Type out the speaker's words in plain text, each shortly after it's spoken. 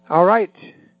All right.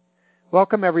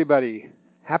 Welcome, everybody.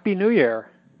 Happy New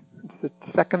Year. It's the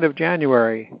 2nd of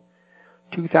January,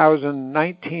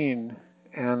 2019,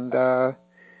 and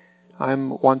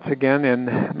I'm once again in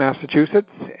Massachusetts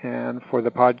and for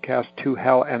the podcast To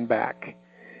Hell and Back.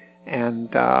 And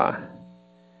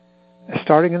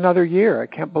starting another year. I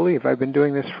can't believe I've been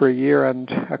doing this for a year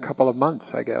and a couple of months,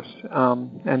 I guess.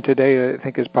 And today, I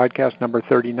think, is podcast number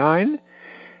 39.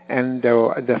 And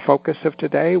the focus of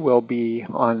today will be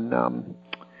on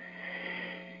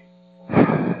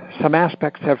some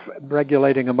aspects of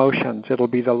regulating emotions. It'll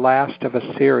be the last of a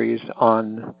series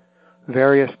on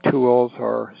various tools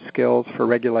or skills for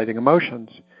regulating emotions.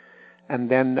 And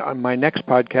then on my next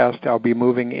podcast, I'll be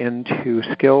moving into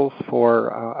skills for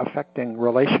affecting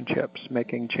relationships,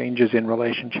 making changes in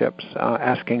relationships,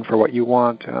 asking for what you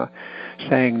want,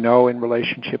 saying no in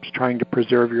relationships, trying to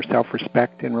preserve your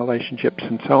self-respect in relationships,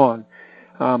 and so on.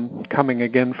 Coming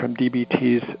again from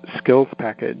DBT's skills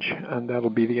package, and that'll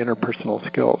be the interpersonal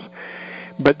skills.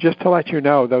 But just to let you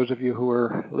know, those of you who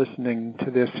are listening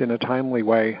to this in a timely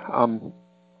way,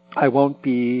 I won't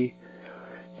be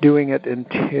doing it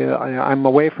until I'm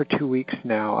away for 2 weeks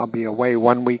now. I'll be away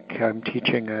 1 week. I'm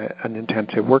teaching an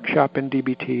intensive workshop in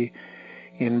DBT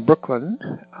in Brooklyn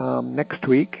next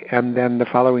week, and then the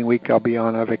following week I'll be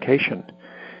on a vacation.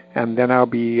 And then I'll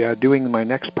be doing my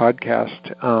next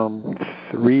podcast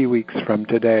 3 weeks from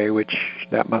today, which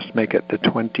that must make it the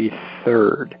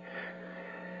 23rd.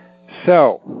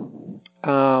 So,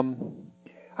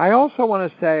 I also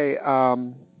want to say,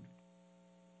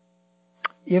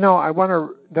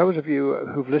 those of you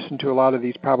who've listened to a lot of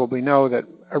these probably know that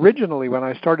originally when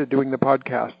I started doing the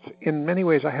podcasts, in many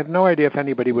ways I had no idea if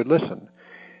anybody would listen.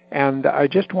 And I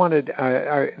just wanted,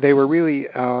 they were really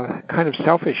kind of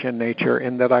selfish in nature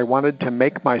in that I wanted to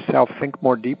make myself think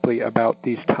more deeply about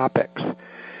these topics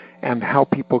and how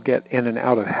people get in and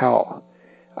out of hell.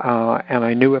 And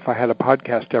I knew if I had a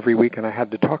podcast every week and I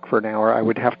had to talk for an hour, I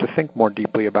would have to think more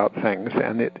deeply about things.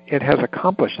 And it has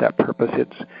accomplished that purpose.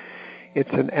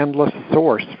 It's an endless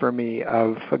source for me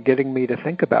of getting me to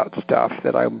think about stuff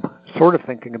that I'm sort of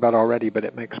thinking about already, but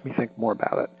it makes me think more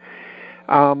about it.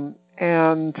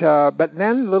 But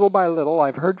then little by little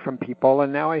I've heard from people,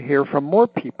 and now I hear from more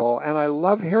people, and I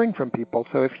love hearing from people.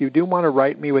 So if you do want to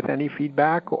write me with any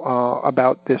feedback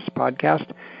about this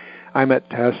podcast, I'm at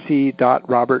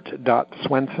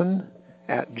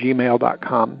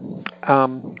c.robert.swenson@gmail.com,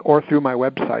 or through my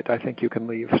website. I think you can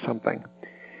leave something.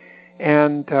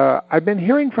 And I've been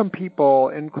hearing from people,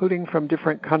 including from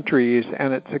different countries,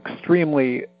 and it's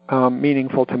extremely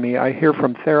meaningful to me. I hear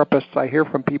from therapists. I hear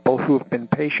from people who have been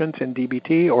patients in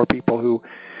DBT, or people who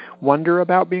wonder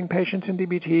about being patients in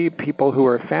DBT, people who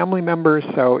are family members.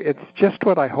 So it's just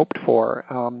what I hoped for,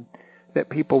 that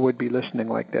people would be listening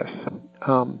like this.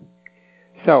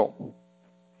 So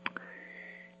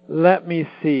let me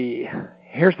see.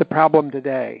 Here's the problem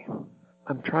today.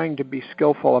 I'm trying to be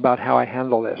skillful about how I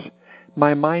handle this.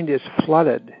 My mind is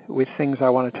flooded with things I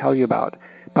want to tell you about,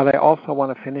 but I also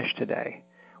want to finish today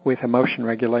with emotion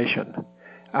regulation.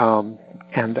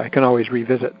 And I can always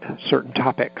revisit certain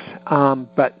topics.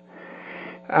 But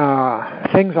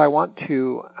things I want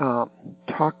to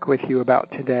talk with you about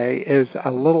today is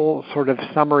a little sort of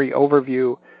summary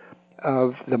overview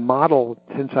of the model,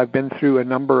 since I've been through a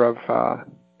number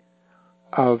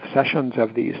of sessions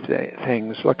of these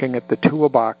things, looking at the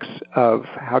toolbox of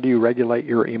how do you regulate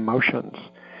your emotions,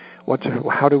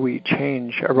 how do we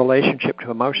change a relationship to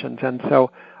emotions. And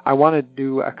so I want to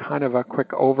do a kind of a quick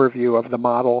overview of the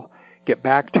model, get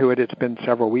back to it. It's been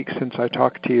several weeks since I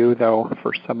talked to you, though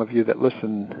for some of you that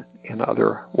listen in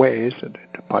other ways and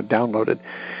downloaded,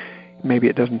 maybe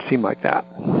it doesn't seem like that.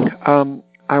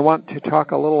 I want to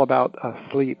talk a little about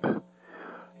sleep,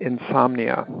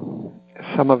 insomnia,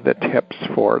 some of the tips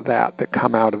for that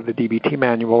come out of the DBT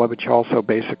manual, which also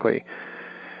basically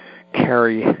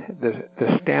carry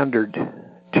the standard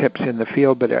tips in the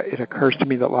field, but it occurs to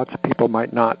me that lots of people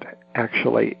might not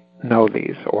actually know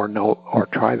these or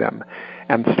try them.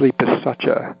 And sleep is such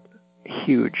a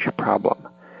huge problem.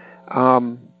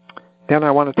 Then I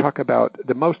want to talk about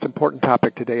the most important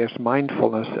topic today is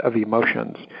mindfulness of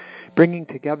emotions, bringing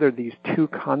together these two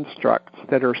constructs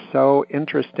that are so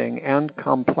interesting and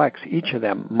complex, each of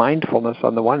them, mindfulness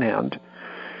on the one hand,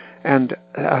 and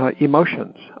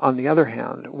emotions on the other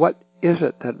hand. What is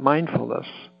it that mindfulness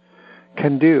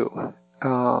can do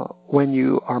when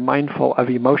you are mindful of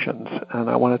emotions? And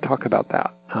I want to talk about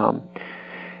that.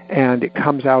 And it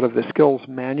comes out of the skills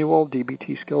manual,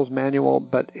 DBT skills manual,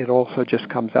 but it also just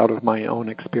comes out of my own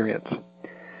experience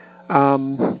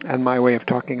and my way of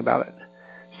talking about it.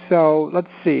 So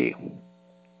let's see.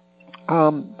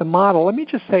 The model, let me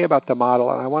just say about the model,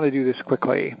 and I want to do this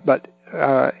quickly, but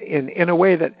in a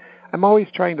way that I'm always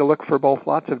trying to look for both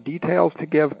lots of details to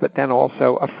give, but then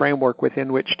also a framework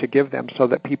within which to give them so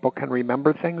that people can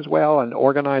remember things well and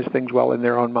organize things well in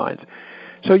their own minds.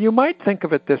 So you might think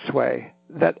of it this way,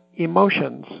 that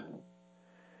emotions,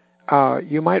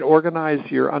 you might organize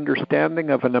your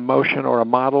understanding of an emotion or a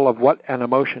model of what an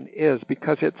emotion is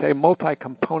because it's a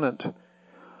multi-component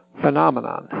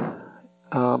phenomenon.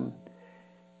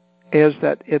 Is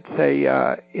that it's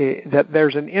that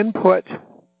there's an input,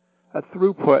 a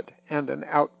throughput, and an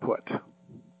output,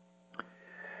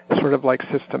 sort of like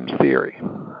systems theory.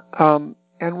 And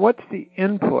what's the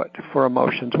input for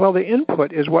emotions? Well, the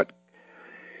input is what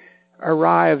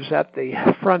arrives at the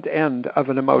front end of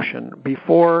an emotion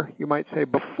before, you might say,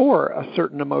 before a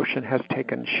certain emotion has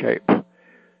taken shape.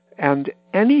 And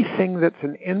anything that's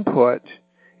an input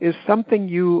is something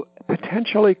you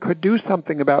potentially could do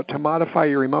something about to modify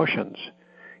your emotions,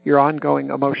 your ongoing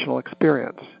emotional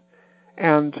experience.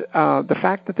 And the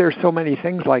fact that there's so many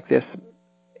things like this,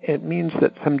 it means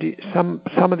that some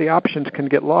of the options can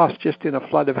get lost just in a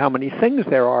flood of how many things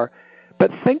there are.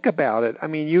 But think about it. I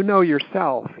mean, you know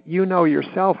yourself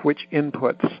which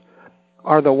inputs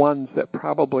are the ones that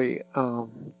probably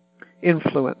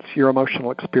influence your emotional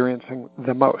experiencing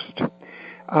the most.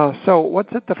 So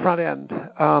what's at the front end?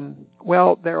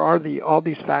 Well, there are all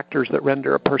these factors that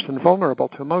render a person vulnerable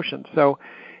to emotions. So,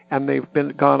 and they've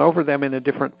gone over them in a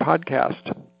different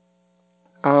podcast.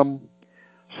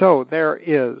 So there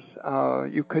is,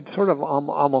 you could sort of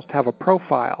almost have a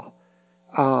profile.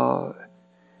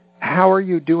 How are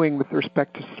you doing with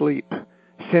respect to sleep?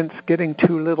 Since getting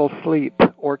too little sleep,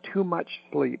 or too much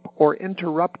sleep, or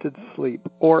interrupted sleep,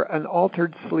 or an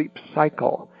altered sleep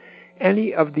cycle,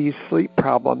 any of these sleep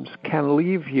problems can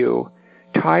leave you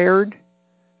tired,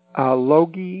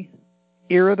 logy,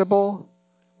 irritable,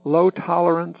 low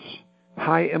tolerance,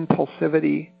 high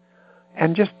impulsivity,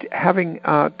 and just having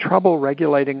trouble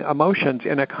regulating emotions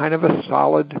in a kind of a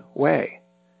solid way.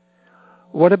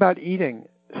 What about eating?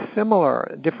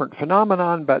 Similar, different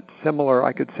phenomenon, but similar,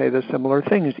 I could say the similar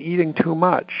things. Eating too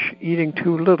much, eating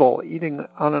too little, eating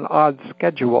on an odd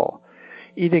schedule,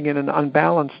 eating in an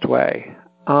unbalanced way.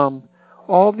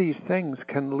 All these things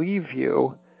can leave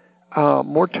you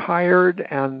more tired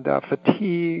and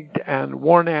fatigued and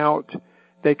worn out.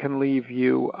 They can leave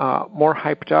you more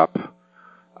hyped up,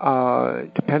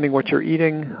 depending what you're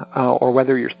eating, or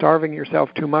whether you're starving yourself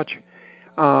too much.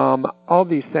 All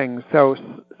these things.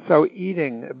 So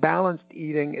eating, balanced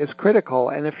eating is critical.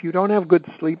 And if you don't have good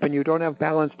sleep and you don't have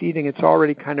balanced eating, it's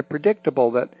already kind of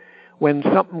predictable that when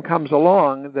something comes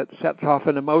along that sets off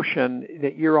an emotion,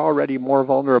 that you're already more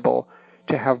vulnerable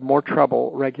to have more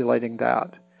trouble regulating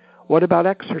that. What about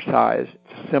exercise?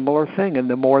 It's a similar thing. And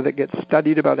the more that gets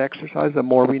studied about exercise, the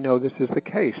more we know this is the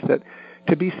case, that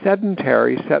to be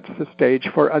sedentary sets the stage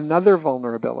for another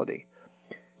vulnerability.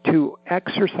 To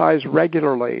exercise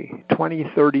regularly, 20,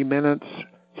 30 minutes,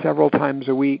 several times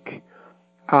a week,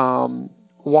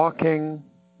 walking,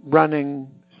 running,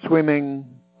 swimming,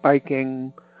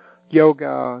 biking,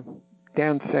 yoga,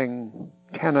 dancing,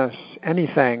 tennis,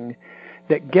 anything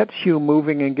that gets you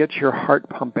moving and gets your heart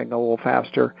pumping a little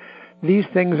faster. These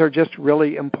things are just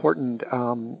really important.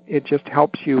 It just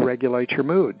helps you regulate your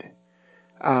mood.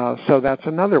 So that's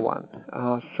another one.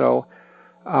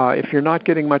 If you're not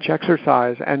getting much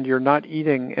exercise and you're not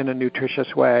eating in a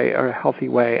nutritious way or a healthy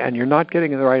way and you're not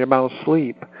getting the right amount of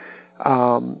sleep,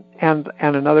 and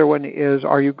another one is,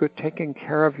 are you taking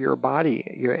care of your body,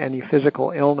 any physical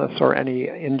illness or any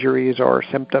injuries or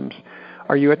symptoms?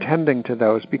 Are you attending to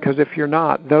those? Because if you're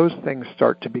not, those things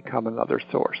start to become another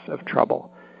source of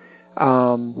trouble.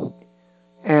 So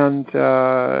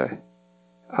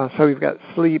we've got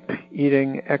sleep,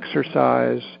 eating,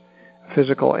 exercise,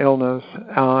 physical illness.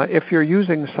 If you're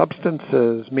using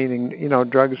substances, meaning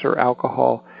drugs or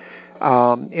alcohol,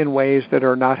 in ways that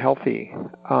are not healthy,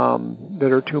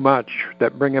 that are too much,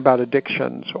 that bring about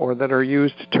addictions, or that are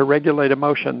used to regulate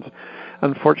emotions,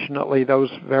 unfortunately,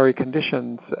 those very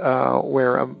conditions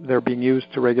where they're being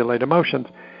used to regulate emotions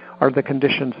are the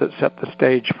conditions that set the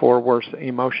stage for worse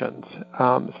emotions.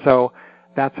 So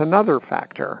that's another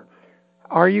factor.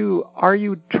 Are you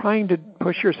trying to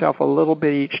push yourself a little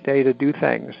bit each day to do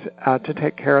things, to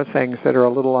take care of things that are a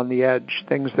little on the edge,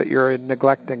 things that you're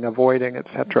neglecting, avoiding,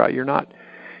 etc.? You're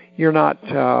not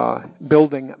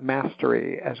building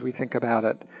mastery as we think about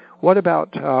it. What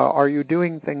about are you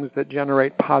doing things that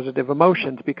generate positive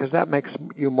emotions, because that makes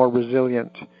you more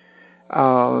resilient?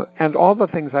 And all the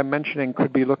things I'm mentioning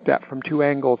could be looked at from two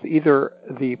angles. Either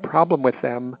the problem with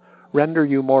them render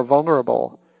you more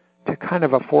vulnerable to kind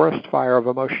of a forest fire of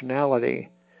emotionality.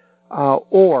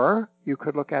 Or you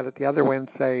could look at it the other way and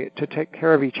say, to take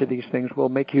care of each of these things will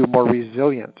make you more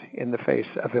resilient in the face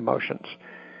of emotions.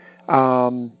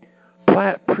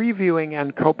 Previewing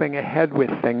and coping ahead with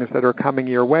things that are coming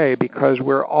your way, because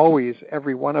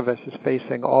every one of us is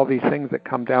facing all these things that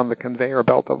come down the conveyor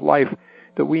belt of life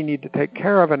that we need to take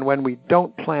care of. And when we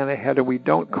don't plan ahead and we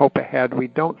don't cope ahead, we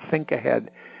don't think ahead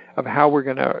of how we're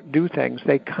going to do things,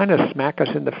 they kind of smack us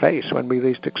in the face when we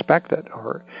least expect it.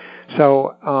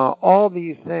 So all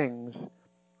these things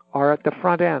are at the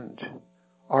front end,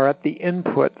 are at the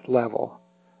input level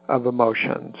of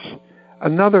emotions.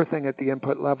 Another thing at the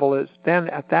input level is then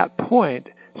at that point,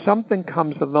 something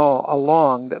comes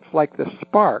along that's like the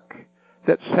spark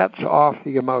that sets off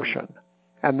the emotion.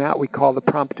 And that we call the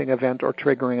prompting event or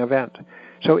triggering event.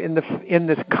 So in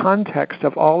this context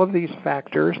of all of these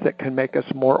factors that can make us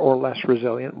more or less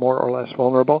resilient, more or less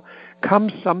vulnerable,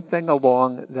 comes something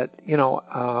along that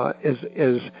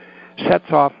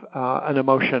sets off an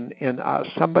emotion in us.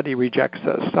 Somebody rejects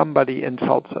us, somebody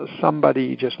insults us,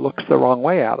 somebody just looks the wrong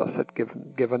way at us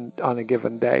on a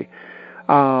given day.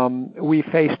 We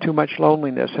face too much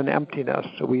loneliness and emptiness.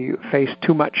 We face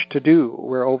too much to do.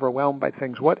 We're overwhelmed by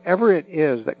things. Whatever it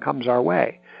is that comes our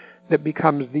way that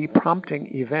becomes the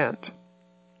prompting event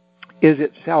is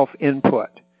itself input.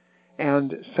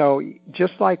 And so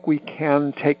just like we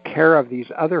can take care of these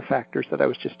other factors that I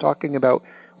was just talking about,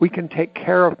 we can take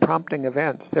care of prompting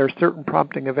events. There are certain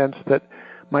prompting events that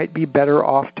might be better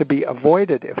off to be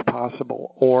avoided if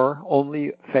possible, or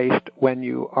only faced when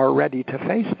you are ready to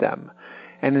face them.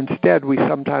 And instead, we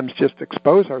sometimes just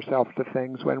expose ourselves to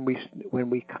things when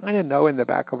we kind of know in the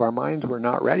back of our minds we're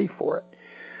not ready for it.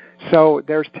 So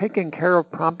there's taking care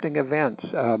of prompting events,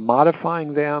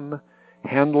 modifying them,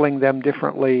 handling them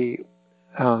differently,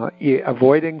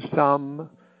 avoiding some,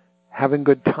 having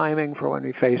good timing for when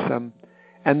we face them.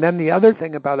 And then the other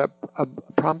thing about a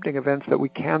prompting events that we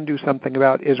can do something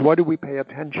about is, what do we pay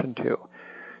attention to?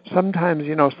 Sometimes,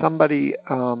 somebody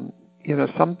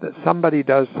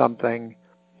does something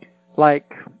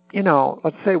like,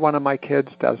 let's say one of my kids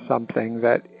does something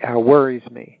that worries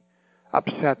me,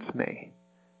 upsets me,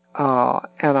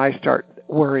 and I start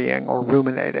worrying or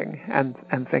ruminating and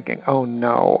thinking, oh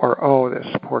no, or oh, this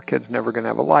poor kid's never going to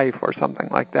have a life, or something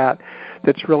like that.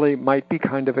 That's really might be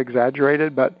kind of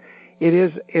exaggerated, but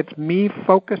it's me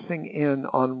focusing in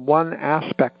on one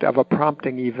aspect of a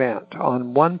prompting event,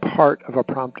 on one part of a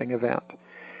prompting event,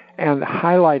 and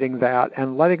highlighting that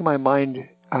and letting my mind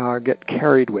get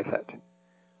carried with it.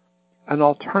 An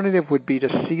alternative would be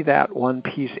to see that one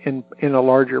piece in a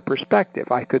larger perspective.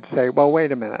 I could say, well,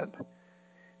 wait a minute.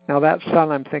 Now that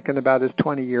son I'm thinking about is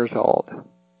 20 years old.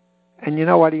 And you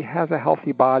know what? He has a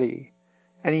healthy body,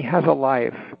 and he has a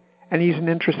life, and he's an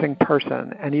interesting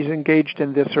person, and he's engaged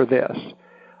in this or this.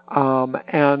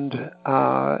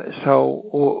 So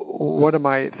what am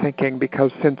I thinking?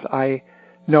 Because since I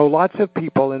know lots of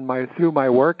people through my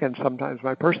work and sometimes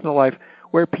my personal life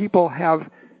where people have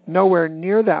nowhere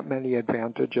near that many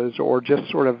advantages or just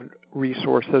sort of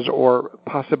resources or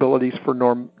possibilities for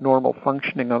normal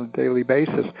functioning on a daily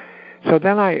basis. So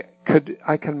then I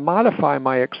can modify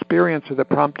my experience of the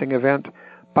prompting event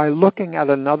by looking at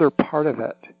another part of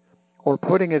it, or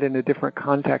putting it in a different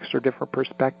context or different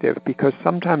perspective, because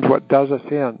sometimes what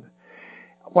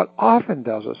often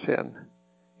does us in,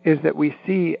 is that we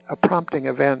see a prompting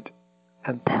event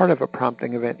and part of a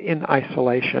prompting event in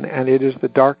isolation, and it is the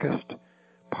darkest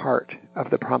part of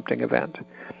the prompting event.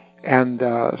 And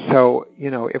so,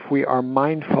 if we are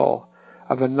mindful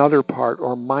of another part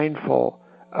or mindful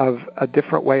of a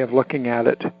different way of looking at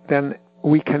it, then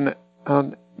we can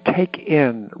take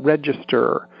in,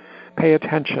 register, pay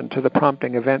attention to the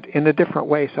prompting event in a different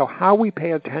way. So how we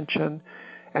pay attention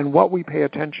and what we pay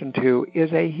attention to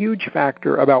is a huge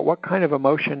factor about what kind of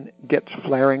emotion gets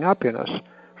flaring up in us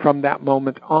from that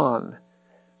moment on.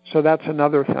 So that's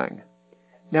another thing.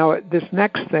 Now, this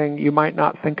next thing you might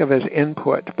not think of as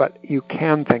input, but you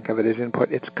can think of it as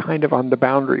input. It's kind of on the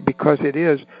boundary, because it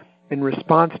is, in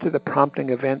response to the prompting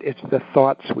event, it's the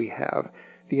thoughts we have,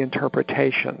 the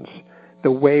interpretations,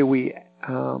 the way we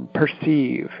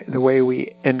perceive, the way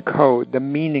we encode, the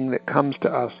meaning that comes to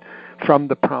us from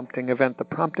the prompting event. The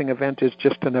prompting event is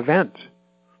just an event.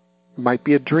 It might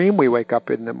be a dream we wake up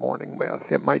in the morning with.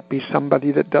 It might be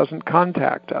somebody that doesn't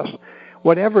contact us.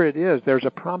 Whatever it is, there's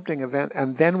a prompting event,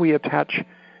 and then we attach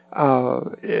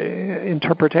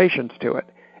interpretations to it.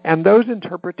 And those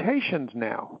interpretations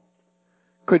now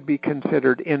could be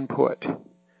considered input.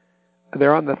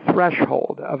 They're on the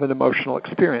threshold of an emotional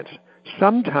experience.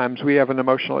 Sometimes we have an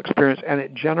emotional experience and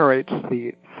it generates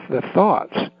the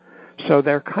thoughts. So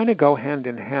they're kind of go hand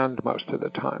in hand most of the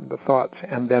time, the thoughts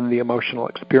and then the emotional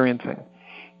experiencing.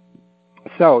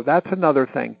 So that's another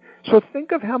thing. So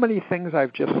think of how many things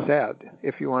I've just said,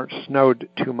 if you aren't snowed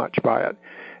too much by it.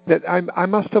 That I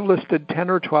must have listed 10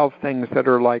 or 12 things that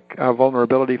are like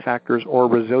vulnerability factors or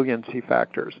resiliency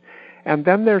factors. And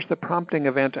then there's the prompting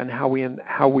event and how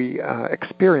we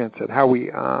experience it, how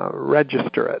we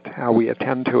register it, how we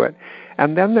attend to it.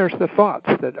 And then there's the thoughts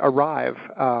that arrive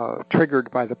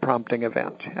triggered by the prompting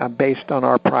event based on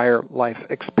our prior life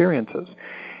experiences.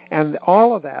 And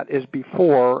all of that is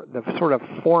before the sort of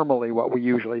formally what we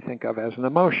usually think of as an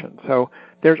emotion. So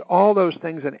there's all those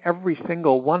things, and every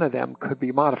single one of them could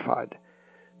be modified.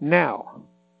 Now,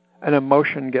 an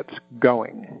emotion gets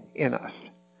going in us.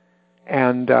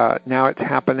 And now it's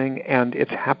happening, and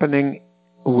it's happening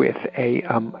with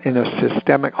in a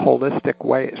systemic, holistic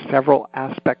way, several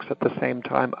aspects at the same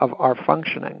time of our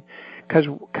functioning.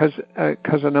 Because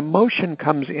an emotion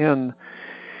comes in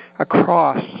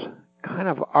across kind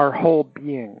of our whole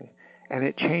being, and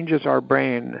it changes our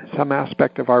brain, some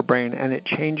aspect of our brain, and it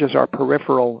changes our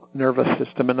peripheral nervous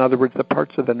system. In other words, the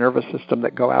parts of the nervous system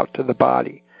that go out to the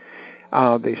body.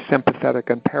 The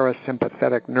sympathetic and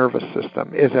parasympathetic nervous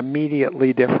system is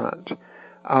immediately different.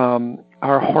 Our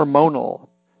hormonal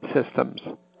systems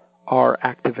are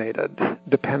activated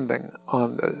depending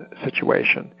on the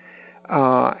situation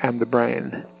and the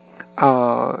brain.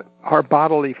 Our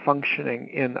bodily functioning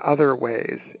in other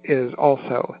ways is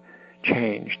also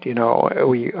changed.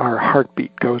 Our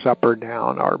heartbeat goes up or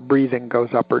down, our breathing goes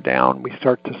up or down, we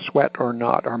start to sweat or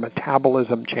not, our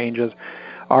metabolism changes,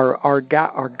 our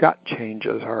gut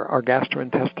changes, our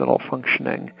gastrointestinal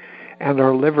functioning, and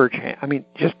our liver change. I mean,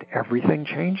 just everything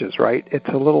changes, right? It's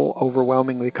a little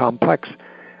overwhelmingly complex.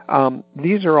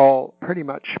 These are all pretty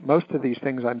much, most of these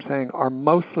things I'm saying are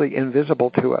mostly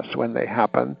invisible to us when they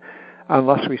happen,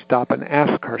 unless we stop and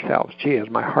ask ourselves, gee, is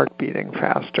my heart beating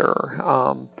faster?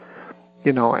 And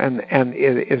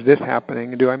is this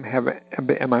happening?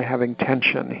 Am I having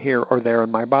tension here or there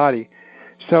in my body?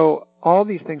 So all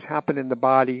these things happen in the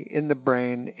body, in the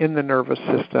brain, in the nervous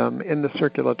system, in the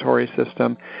circulatory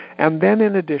system. And then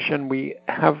in addition, we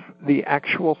have the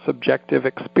actual subjective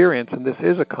experience, and this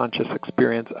is a conscious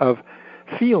experience of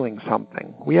feeling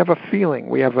something. We have a feeling.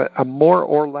 We have a more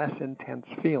or less intense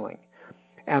feeling.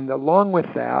 And along with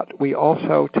that, we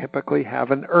also typically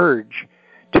have an urge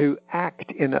to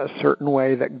act in a certain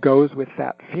way that goes with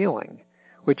that feeling,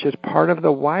 which is part of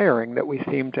the wiring that we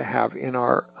seem to have in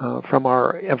from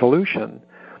our evolution,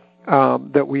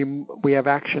 that we have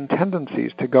action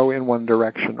tendencies to go in one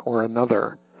direction or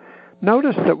another.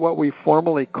 Notice that what we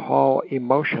formally call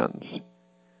emotions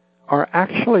are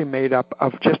actually made up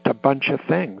of just a bunch of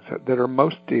things that are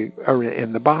mostly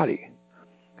in the body.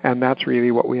 And that's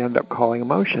really what we end up calling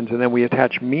emotions. And then we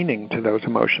attach meaning to those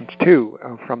emotions, too,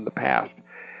 from the past.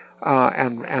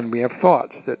 And we have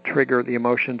thoughts that trigger the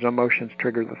emotions. Emotions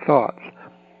trigger the thoughts.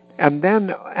 And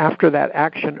then after that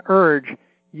action urge,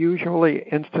 usually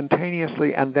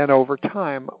instantaneously and then over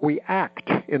time, we act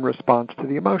in response to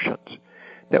the emotions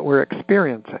that we're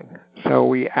experiencing. So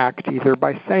we act either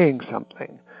by saying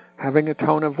something, having a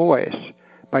tone of voice,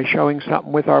 by showing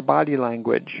something with our body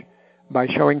language, by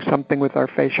showing something with our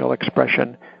facial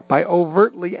expression, by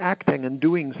overtly acting and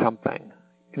doing something.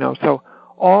 So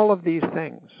all of these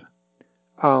things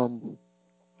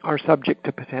are subject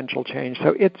to potential change.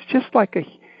 So it's just like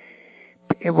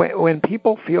when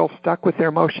people feel stuck with their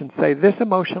emotions, say, this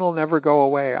emotion will never go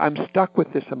away. I'm stuck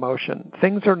with this emotion.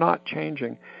 Things are not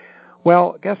changing.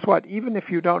 Well, guess what? Even if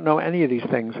you don't know any of these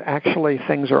things, actually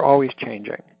things are always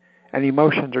changing. And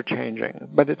emotions are changing.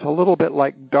 But it's a little bit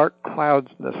like dark clouds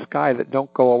in the sky that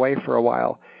don't go away for a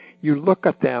while. You look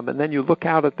at them, and then you look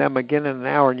out at them again in an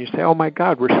hour, and you say, oh my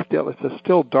God, it's a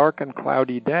still dark and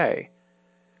cloudy day.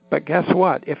 But guess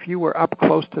what? If you were up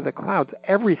close to the clouds,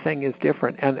 everything is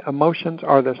different, and emotions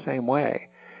are the same way.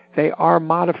 They are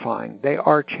modifying. They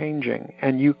are changing,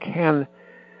 and you can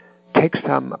take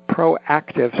some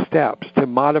proactive steps to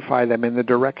modify them in the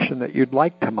direction that you'd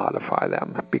like to modify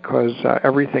them, because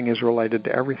everything is related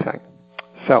to everything.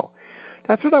 So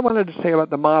that's what I wanted to say about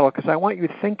the model, because I want you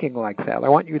thinking like that. I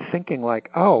want you thinking like,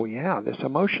 oh, yeah, this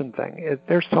emotion thing.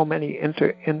 There's so many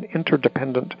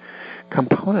interdependent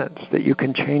components that you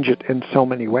can change it in so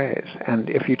many ways. And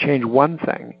if you change one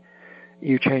thing,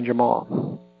 you change them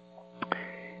all.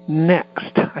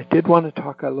 Next, I did want to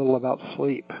talk a little about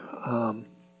sleep.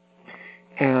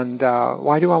 And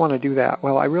why do I want to do that?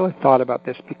 Well, I really thought about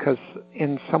this because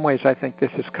in some ways I think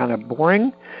this is kind of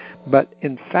boring, but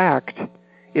in fact,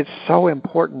 it's so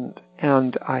important,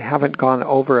 and I haven't gone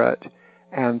over it.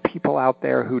 And people out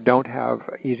there who don't have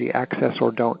easy access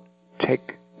or don't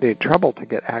take the trouble to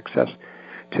get access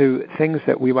to things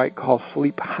that we might call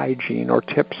sleep hygiene or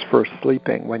tips for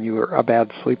sleeping when you are a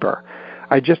bad sleeper.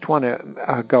 I just want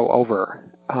to go over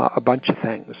a bunch of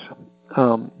things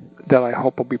that I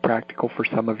hope will be practical for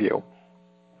some of you.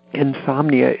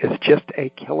 Insomnia is just a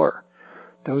killer.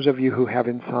 Those of you who have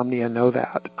insomnia know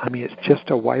that. I mean, it's just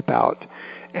a wipeout,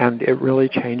 and it really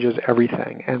changes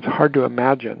everything. And it's hard to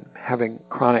imagine having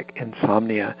chronic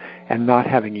insomnia and not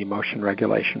having emotion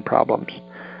regulation problems.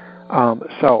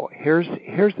 So here's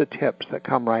the tips that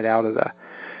come right out of the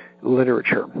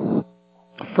literature.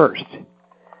 First,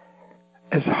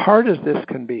 as hard as this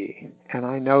can be, and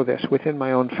I know this within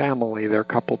my own family, there are a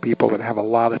couple people that have a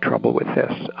lot of trouble with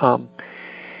this.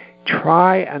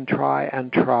 Try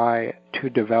to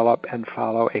develop and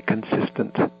follow a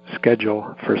consistent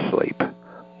schedule for sleep.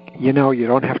 You know, you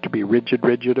don't have to be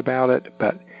rigid about it,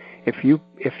 but if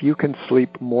you can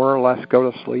sleep more or less, go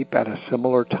to sleep at a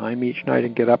similar time each night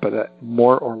and get up at a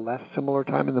more or less similar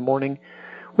time in the morning,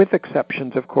 with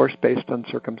exceptions, of course, based on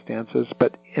circumstances,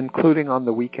 but including on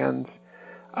the weekends,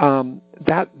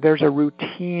 that there's a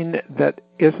routine that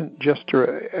isn't just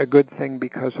a good thing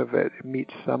because of it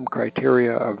meets some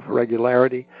criteria of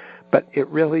regularity, but it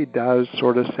really does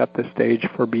sort of set the stage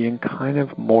for being kind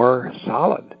of more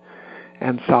solid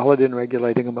in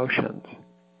regulating emotions.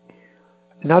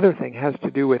 Another thing has to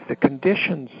do with the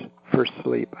conditions for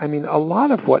sleep. I mean, a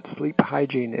lot of what sleep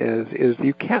hygiene is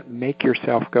you can't make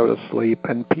yourself go to sleep,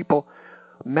 and people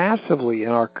massively in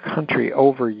our country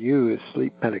overuse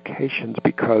sleep medications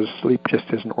because sleep just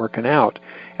isn't working out.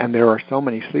 And there are so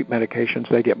many sleep medications,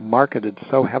 they get marketed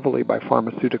so heavily by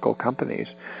pharmaceutical companies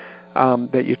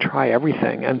that you try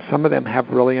everything, and some of them have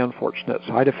really unfortunate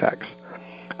side effects.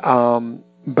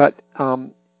 But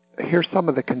here's some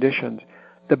of the conditions.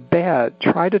 The bed,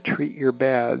 try to treat your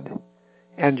bed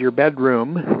and your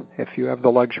bedroom, if you have the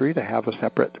luxury to have a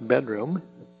separate bedroom,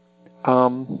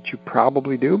 which you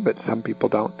probably do, but some people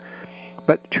don't.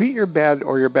 But treat your bed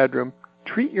or your bedroom,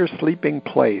 treat your sleeping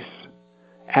place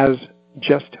as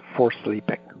just for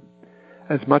sleeping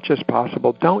as much as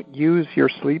possible. Don't use your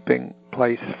sleeping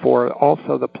place for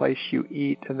also the place you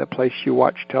eat and the place you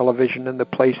watch television and the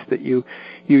place that you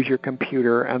use your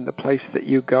computer and the place that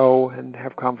you go and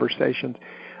have conversations.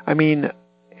 I mean,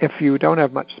 if you don't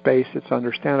have much space, it's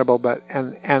understandable, but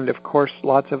and of course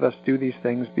lots of us do these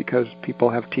things because people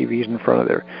have TVs in front of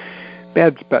their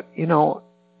beds, but you know,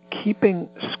 keeping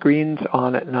screens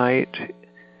on at night,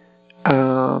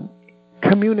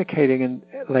 communicating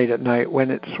late at night when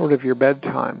it's sort of your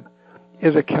bedtime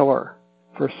is a killer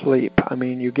for sleep. I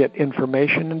mean, you get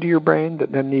information into your brain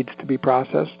that then needs to be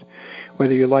processed,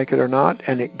 whether you like it or not,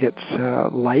 and it gets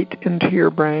light into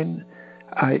your brain.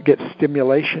 It gets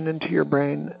stimulation into your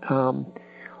brain.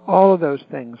 All of those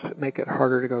things make it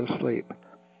harder to go to sleep.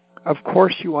 Of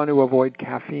course, you want to avoid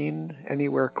caffeine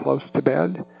anywhere close to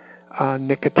bed,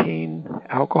 nicotine,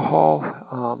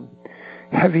 alcohol,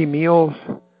 heavy meals,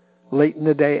 late in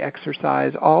the day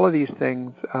exercise. All of these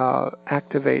things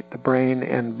activate the brain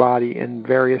and body in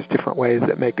various different ways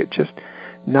that make it just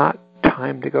not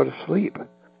time to go to sleep.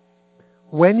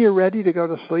 When you're ready to go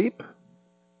to sleep,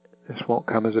 this won't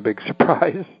come as a big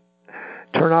surprise,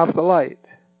 turn off the light.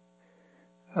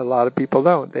 A lot of people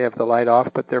don't. They have the light off,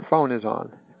 but their phone is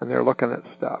on, and they're looking at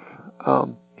stuff.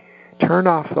 Turn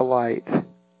off the light.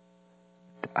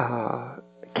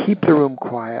 Keep the room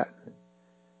quiet.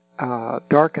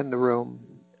 Darken the room.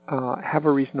 Have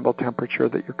a reasonable temperature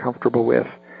that you're comfortable with.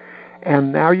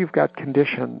 And now you've got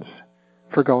conditions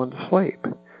for going to sleep.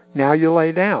 Now you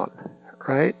lay down,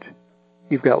 right?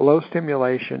 You've got low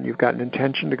stimulation. You've got an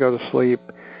intention to go to sleep.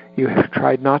 You have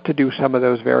tried not to do some of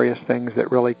those various things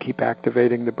that really keep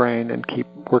activating the brain and keep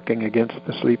working against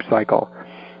the sleep cycle.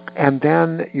 And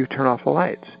then you turn off the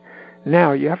lights.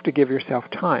 Now you have to give yourself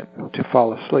time to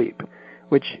fall asleep,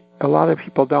 which a lot of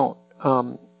people don't.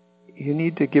 You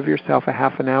need to give yourself a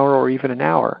half an hour or even an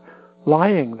hour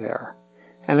lying there.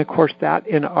 And of course that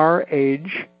in our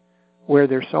age, where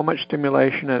there's so much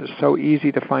stimulation and it's so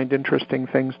easy to find interesting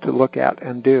things to look at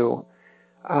and do,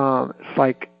 it's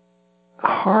like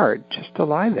hard just to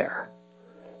lie there,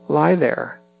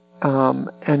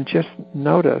 and just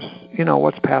notice, you know,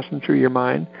 what's passing through your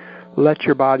mind. Let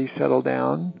your body settle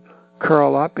down,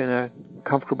 curl up in a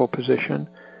comfortable position,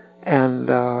 and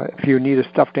if you need a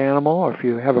stuffed animal, or if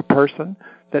you have a person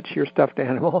that's your stuffed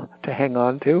animal to hang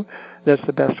on to, that's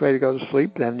the best way to go to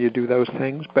sleep. Then you do those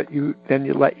things, but then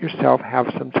you let yourself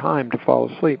have some time to fall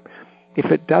asleep.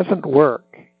 If it doesn't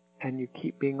work and you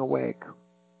keep being awake,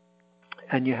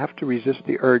 and you have to resist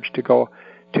the urge to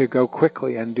go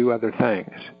quickly and do other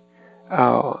things,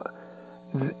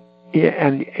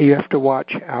 and you have to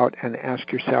watch out and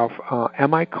ask yourself,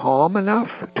 am I calm enough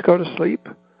to go to sleep?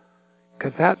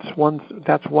 Because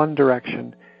that's one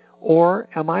direction. Or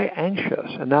am I anxious,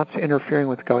 and that's interfering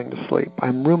with going to sleep?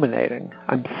 I'm ruminating.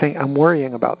 I'm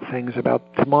worrying about things about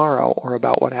tomorrow, or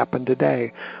about what happened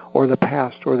today, or the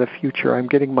past, or the future. I'm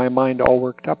getting my mind all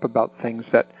worked up about things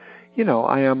that,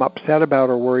 I am upset about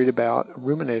or worried about,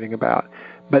 ruminating about.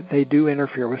 But they do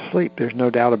interfere with sleep. There's no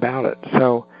doubt about it.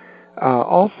 So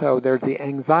also, there's the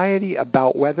anxiety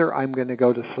about whether I'm going to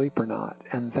go to sleep or not.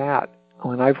 And that,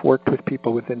 when I've worked with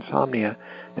people with insomnia,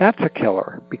 that's a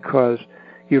killer, because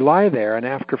you lie there, and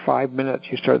after 5 minutes,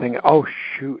 you start thinking, oh,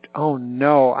 shoot, oh,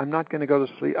 no, I'm not going to go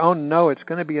to sleep. Oh, no, it's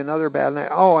going to be another bad night.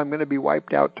 Oh, I'm going to be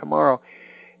wiped out tomorrow.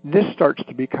 This starts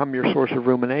to become your source of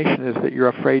rumination, is that you're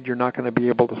afraid you're not going to be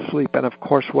able to sleep. And, of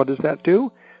course, what does that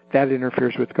do? That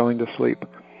interferes with going to sleep.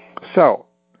 So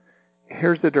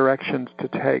here's the directions to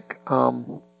take.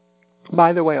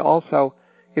 By the way, also,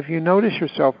 if you notice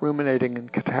yourself ruminating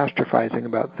and catastrophizing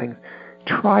about things,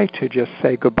 try to just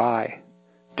say goodbye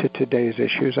to today's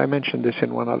issues. I mentioned this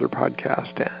in one other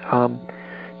podcast.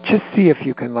 Just see if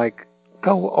you can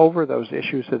go over those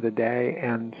issues of the day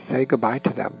and say goodbye to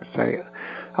them. Say,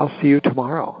 I'll see you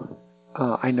tomorrow.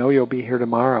 I know you'll be here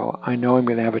tomorrow. I know I'm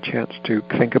going to have a chance to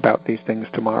think about these things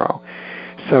tomorrow.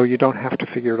 So you don't have to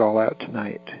figure it all out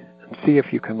tonight. And see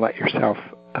if you can let yourself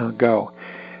go.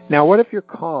 Now, what if you're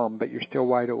calm but you're still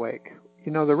wide awake?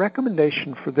 The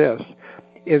recommendation for this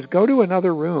is go to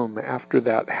another room after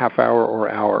that half hour or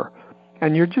hour,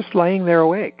 and you're just laying there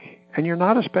awake, and you're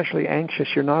not especially anxious,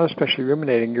 you're not especially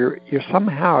ruminating, you're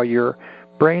somehow, your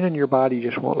brain and your body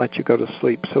just won't let you go to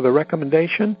sleep. So the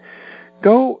recommendation,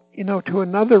 go, to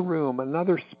another room,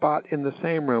 another spot in the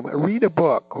same room, read a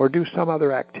book or do some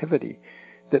other activity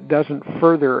that doesn't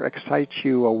further excite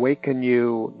you, awaken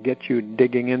you, get you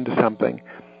digging into something.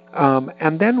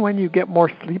 And then when you get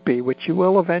more sleepy, which you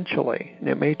will eventually, and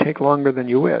it may take longer than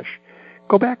you wish,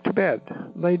 go back to bed.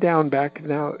 Lay down back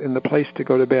now in the place to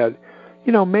go to bed.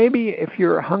 Maybe if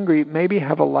you're hungry, maybe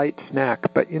have a light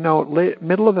snack. But,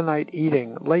 middle of the night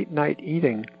eating, late night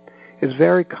eating is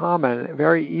very common,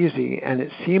 very easy, and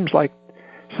it seems like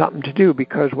something to do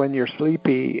because when you're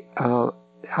sleepy,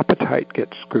 appetite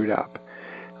gets screwed up.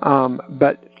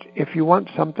 But if you want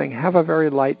something, have a very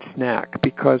light snack,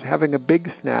 because having a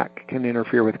big snack can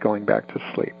interfere with going back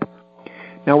to sleep.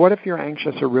 Now, what if you're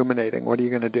anxious or ruminating? What are you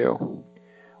going to do?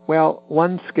 Well,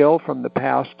 one skill from the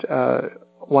past,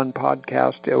 one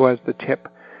podcast, it was the tip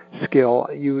skill,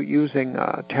 you using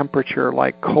temperature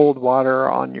like cold water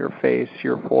on your face,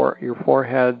 your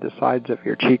forehead, the sides of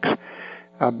your cheeks,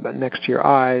 next to your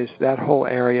eyes, that whole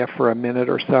area for a minute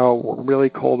or so, really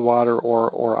cold water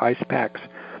or ice packs.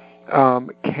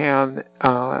 Can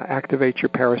activate your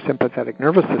parasympathetic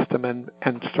nervous system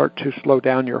and start to slow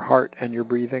down your heart and your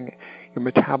breathing, your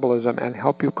metabolism, and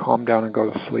help you calm down and go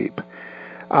to sleep.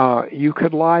 You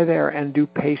could lie there and do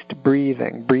paced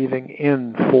breathing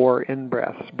in 4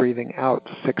 in-breaths, breathing out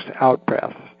 6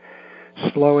 out-breaths,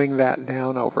 slowing that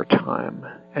down over time,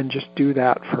 and just do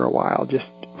that for a while. Just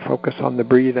focus on the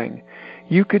breathing.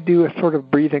 You could do a sort of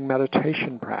breathing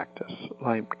meditation practice,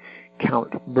 like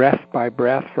count breath by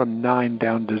breath from 9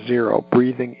 down to 0,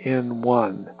 breathing in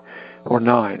 1 or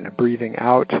 9, breathing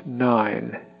out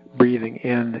 9, breathing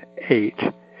in 8,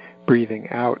 breathing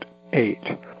out 8.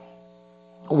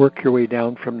 Work your way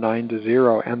down from 9 to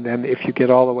 0, and then if you get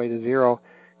all the way to 0,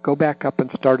 go back up and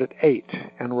start at 8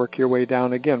 and work your way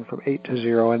down again from 8 to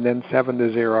 0 and then 7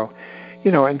 to 0.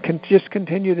 And just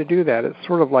continue to do that. It's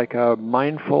sort of like a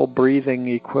mindful breathing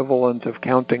equivalent of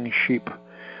counting sheep.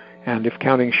 And if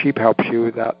counting sheep helps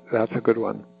you, that's a good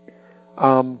one.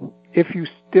 If you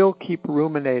still keep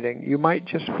ruminating, you might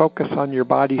just focus on your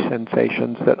body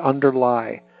sensations that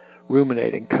underlie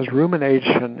ruminating, because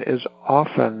rumination is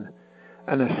often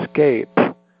an escape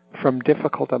from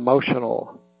difficult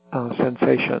emotional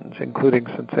sensations, including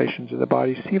sensations of the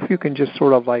body. See if you can just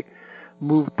sort of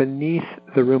move beneath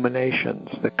the ruminations,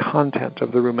 the content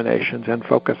of the ruminations, and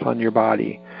focus on your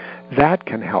body. That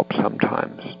can help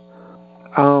sometimes.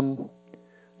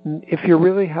 If you're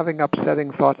really having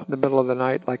upsetting thoughts in the middle of the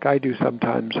night, like I do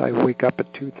sometimes, I wake up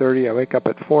at 2:30, I wake up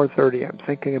at 4:30, I'm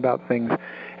thinking about things,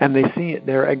 and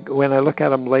when I look at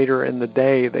them later in the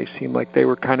day, they seem like they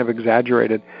were kind of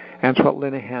exaggerated. And it's what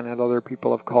Linehan and other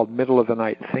people have called middle of the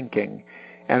night thinking.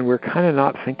 And we're kind of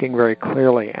not thinking very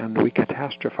clearly, and we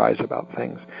catastrophize about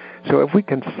things. So if we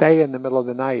can say in the middle of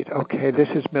the night, okay, this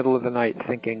is middle of the night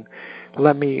thinking,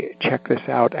 let me check this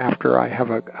out after I have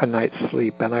a night's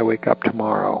sleep and I wake up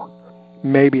tomorrow,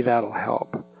 maybe that'll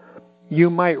help. you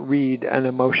might read an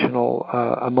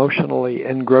emotionally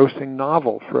engrossing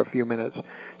novel for a few minutes,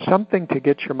 something to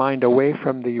get your mind away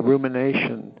from the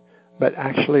rumination, but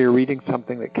actually you're reading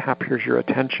something that captures your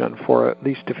attention for at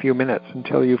least a few minutes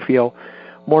until you feel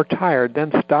more tired.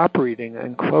 Then stop reading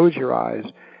and close your eyes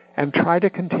and try to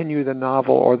continue the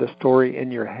novel or the story in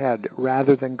your head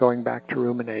rather than going back to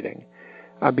ruminating,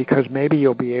 because maybe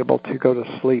you'll be able to go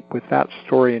to sleep with that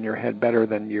story in your head better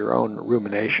than your own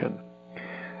rumination.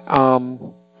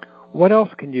 What else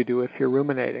can you do if you're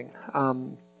ruminating?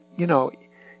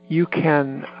 You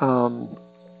can,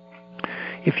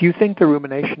 if you think the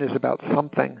rumination is about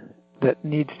something that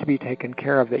needs to be taken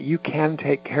care of, that you can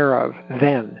take care of,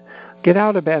 then get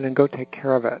out of bed and go take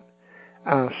care of it,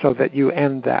 so that you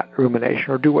end that rumination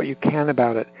or do what you can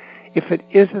about it. If it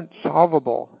isn't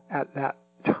solvable at that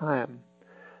time,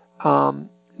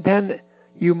 then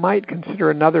you might consider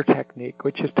another technique,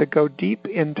 which is to go deep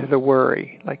into the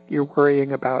worry, like you're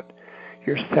worrying about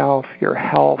yourself, your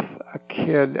health, a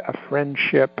kid, a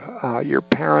friendship, your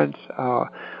parents,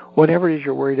 whatever it is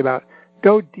you're worried about.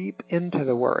 Go deep into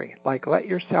the worry. Like let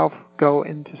yourself go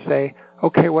into say,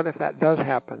 okay, what if that does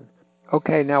happen?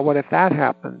 Okay, now what if that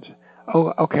happens?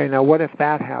 Oh, okay, now what if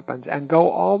that happens? And go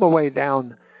all the way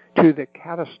down to the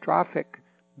catastrophic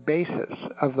basis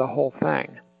of the whole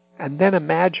thing. And then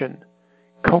imagine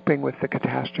coping with the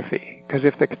catastrophe. Because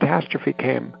if the catastrophe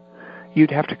came,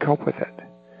 you'd have to cope with it.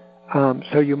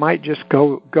 So you might just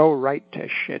go right to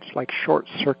shit. It's like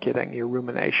short-circuiting your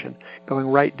rumination, going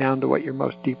right down to what you're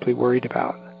most deeply worried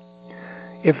about.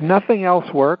 If nothing else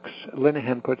works,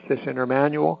 Linehan puts this in her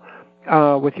manual,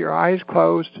 with your eyes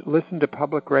closed, listen to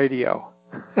public radio.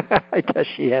 I guess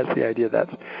she has the idea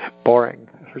that's boring.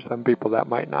 For some people, that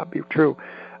might not be true.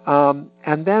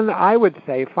 And then I would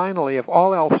say, finally, if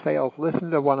all else fails,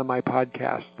 listen to one of my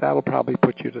podcasts. That'll probably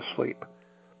put you to sleep.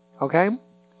 Okay?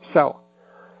 So,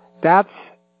 that's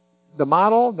the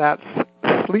model. That's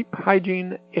sleep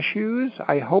hygiene issues.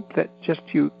 I hope that just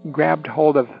you grabbed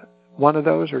hold of one of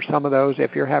those or some of those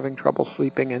if you're having trouble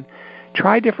sleeping, and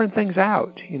try different things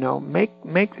out.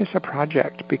 Make this a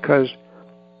project because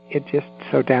it's just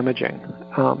so damaging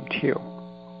to you.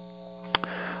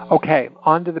 Okay,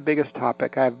 on to the biggest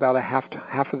topic. I have about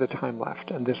half of the time left,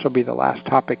 and this will be the last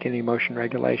topic in emotion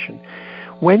regulation.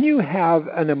 When you have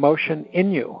an emotion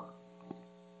in you,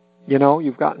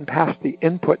 you've gotten past the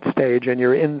input stage and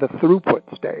you're in the throughput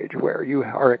stage where you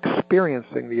are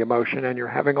experiencing the emotion and you're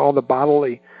having all the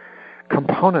bodily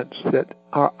components that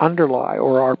underlie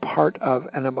or are part of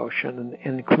an emotion,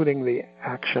 including the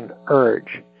action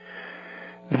urge.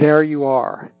 There you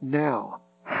are. Now,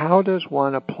 how does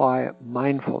one apply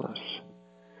mindfulness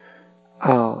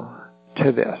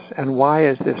to this, and why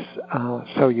is this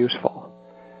so useful?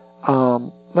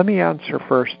 Let me answer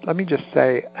first. Let me just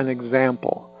say an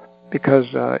example, because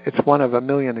it's one of a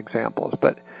million examples.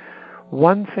 But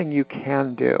one thing you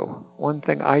can do, one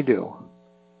thing I do,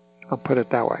 I'll put it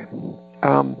that way.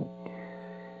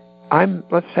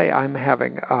 Let's say I'm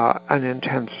having an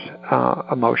intense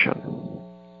emotion.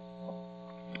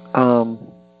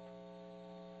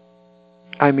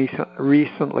 I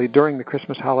recently, during the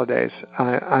Christmas holidays,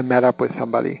 I met up with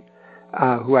somebody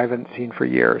who I haven't seen for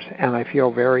years, and I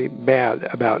feel very bad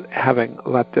about having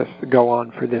let this go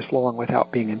on for this long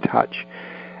without being in touch.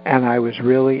 And I was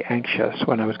really anxious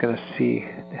when I was going to see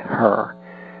her,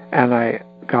 and I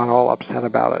got all upset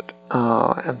about it,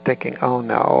 and thinking, oh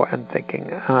no, and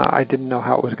thinking I didn't know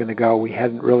how it was going to go. We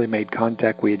hadn't really made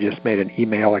contact. We had just made an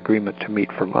email agreement to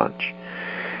meet for lunch.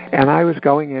 And I was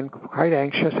going in quite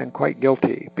anxious and quite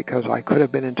guilty because I could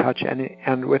have been in touch,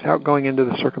 and without going into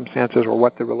the circumstances or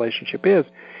what the relationship is,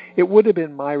 it would have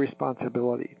been my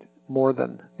responsibility more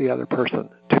than the other person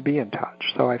to be in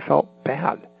touch. So I felt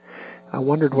bad. I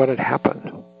wondered what had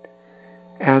happened.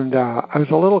 And I was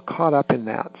a little caught up in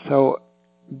that. So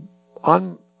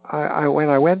when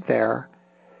I went there,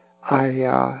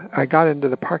 I got into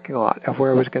the parking lot of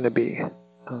where I was going to be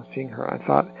seeing her. I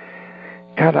thought,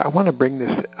 God, I want to bring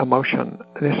this emotion.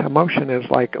 This emotion is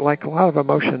like a lot of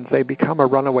emotions, they become a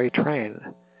runaway train,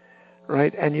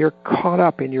 right? And you're caught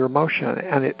up in your emotion,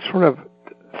 and it sort of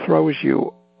throws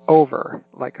you over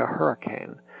like a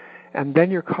hurricane. And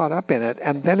then you're caught up in it,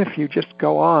 and then if you just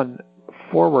go on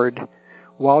forward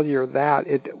while you're that,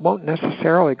 it won't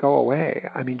necessarily go away.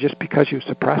 I mean, just because you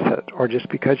suppress it or just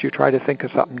because you try to think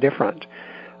of something different.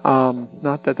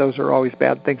 Not that those are always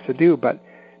bad things to do, but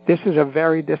this is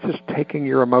taking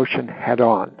your emotion head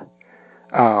on,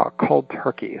 cold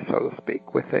turkey, so to speak,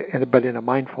 but in a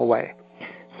mindful way.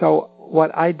 So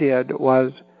what I did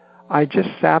was I just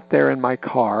sat there in my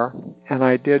car, and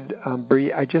I did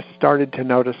I just started to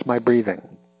notice my breathing.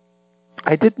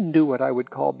 I didn't do what I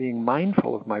would call being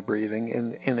mindful of my breathing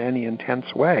in any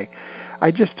intense way.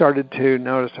 I just started to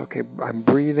notice, okay, I'm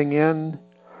breathing in,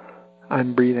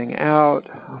 I'm breathing out,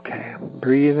 okay, I'm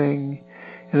breathing.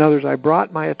 In other words, I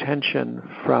brought my attention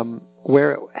from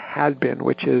where it had been,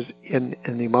 which is in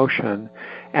emotion,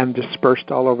 and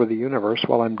dispersed all over the universe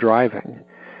while I'm driving.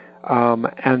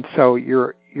 And so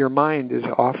your mind is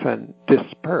often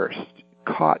dispersed,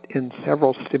 caught in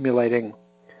several stimulating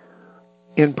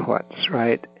inputs,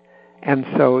 right? And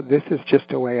so this is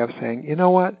just a way of saying, you know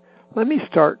what? Let me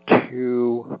start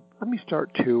to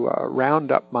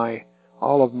round up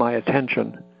all of my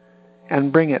attention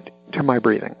and bring it to my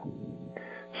breathing.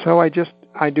 So I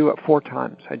do it 4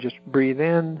 times. I just breathe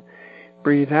in,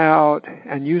 breathe out,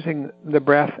 and using the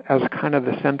breath as kind of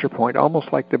the center point, almost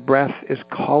like the breath is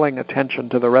calling attention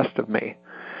to the rest of me,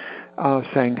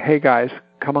 saying, hey guys,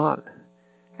 come on.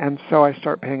 And so I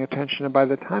start paying attention, and by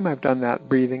the time I've done that,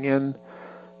 breathing in,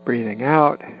 breathing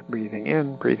out, breathing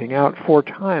in, breathing out 4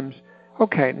 times,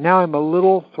 okay, now I'm a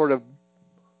little sort of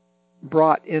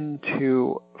brought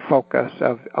into focus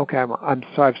of, okay,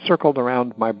 so I've circled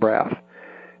around my breath.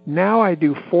 Now I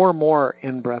do 4 more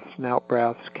in-breaths and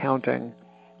out-breaths, counting,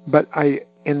 but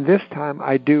in this time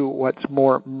I do what's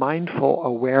more mindful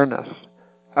awareness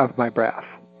of my breath.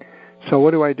 So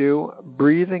what do?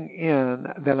 Breathing in,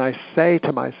 then I say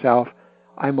to myself,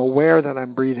 I'm aware that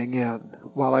I'm breathing in.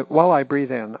 While I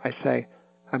breathe in, I say,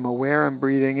 I'm aware I'm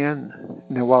breathing in.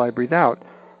 Now while I breathe out,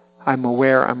 I'm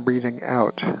aware I'm breathing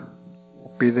out.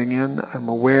 Breathing in, I'm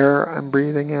aware I'm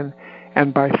breathing in.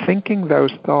 And by thinking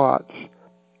those thoughts,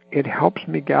 it helps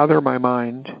me gather my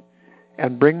mind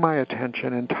and bring my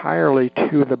attention entirely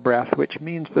to the breath, which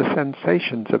means the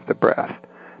sensations of the breath.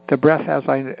 The breath as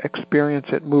I experience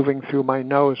it moving through my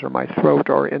nose or my throat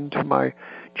or into my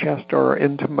chest or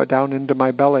down into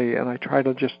my belly, and I try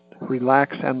to just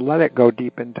relax and let it go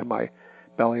deep into my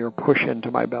belly or push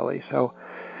into my belly. So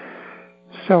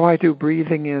I do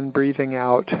breathing in, breathing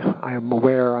out, I'm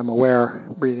aware,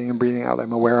 breathing in, breathing out,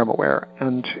 I'm aware.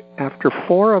 And after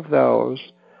 4 of those,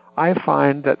 I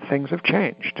find that things have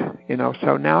changed.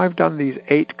 So now I've done these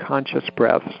 8 conscious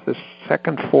breaths, the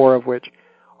second 4 of which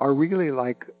are really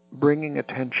like bringing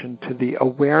attention to the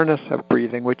awareness of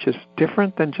breathing, which is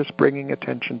different than just bringing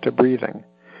attention to breathing.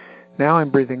 Now I'm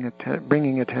bringing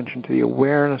attention to the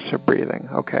awareness of breathing.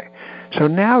 Okay. So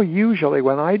now usually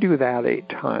when I do that 8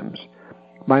 times,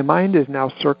 my mind is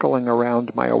now circling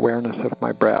around my awareness of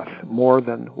my breath more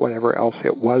than whatever else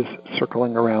it was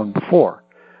circling around before.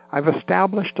 I've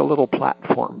established a little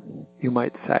platform, you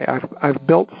might say. I've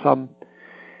built some,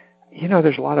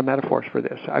 there's a lot of metaphors for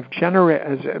this. I've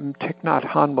generated, as Thich Nhat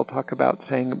Hanh will talk about,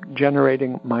 saying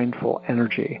generating mindful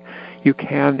energy. You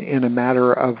can, in a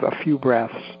matter of a few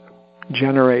breaths,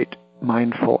 generate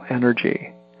mindful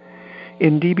energy.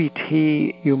 In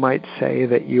DBT, you might say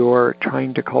that you're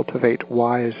trying to cultivate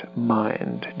wise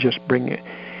mind.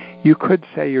 You could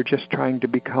say you're just trying to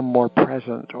become more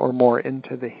present or more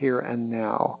into the here and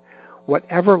now.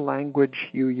 Whatever language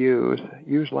you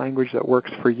use language that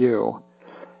works for you.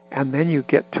 And then you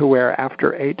get to where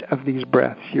after 8 of these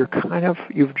breaths,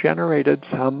 you've generated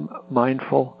some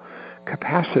mindful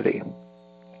capacity.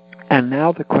 And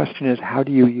now the question is, how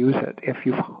do you use it? If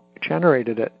you've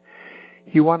generated it,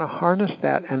 you want to harness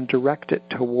that and direct it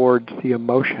towards the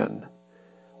emotion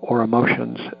or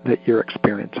emotions that you're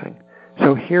experiencing.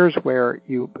 So here's where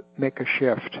you make a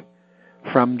shift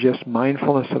from just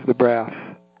mindfulness of the breath,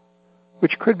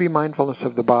 which could be mindfulness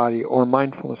of the body or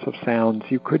mindfulness of sounds.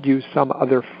 You could use some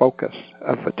other focus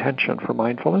of attention for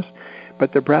mindfulness,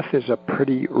 but the breath is a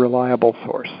pretty reliable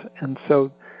source. And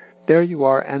so there you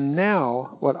are. And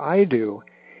now what I do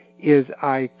is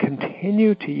I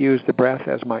continue to use the breath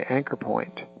as my anchor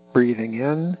point, breathing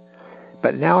in,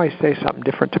 but now I say something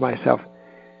different to myself.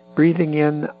 Breathing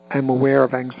in, I'm aware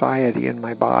of anxiety in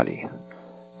my body.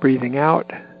 Breathing out,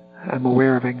 I'm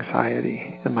aware of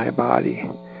anxiety in my body.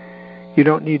 You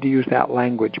don't need to use that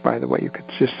language, by the way. You could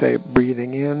just say,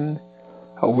 breathing in,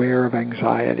 aware of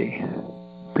anxiety.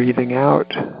 Breathing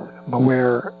out, I'm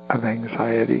aware of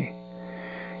anxiety.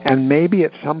 And maybe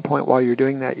at some point while you're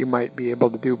doing that, you might be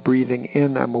able to do breathing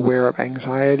in, I'm aware of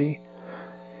anxiety.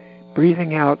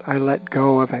 Breathing out, I let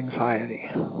go of anxiety.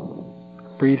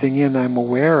 Breathing in, I'm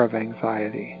aware of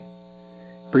anxiety.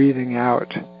 Breathing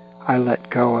out, I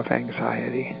let go of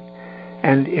anxiety.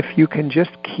 And if you can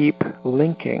just keep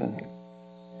linking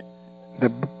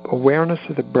the awareness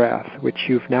of the breath, which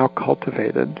you've now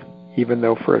cultivated, even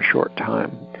though for a short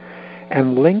time,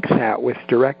 and link that with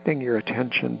directing your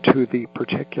attention to the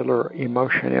particular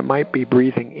emotion. It might be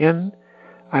breathing in,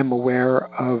 I'm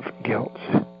aware of guilt.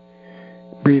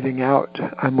 Breathing out,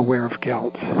 I'm aware of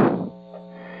guilt.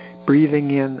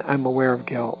 Breathing in, I'm aware of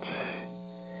guilt.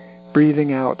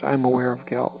 Breathing out, I'm aware of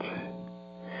guilt.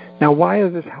 Now, why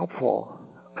is this helpful?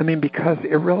 I mean, because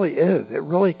it really is. It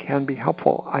really can be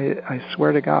helpful. I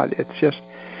swear to God, it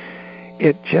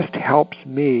just helps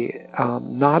me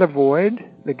not avoid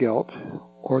the guilt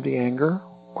or the anger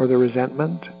or the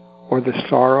resentment or the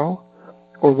sorrow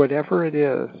or whatever it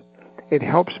is. It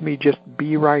helps me just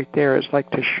be right there. It's like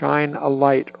to shine a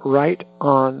light right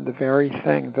on the very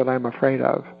thing that I'm afraid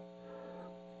of,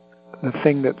 the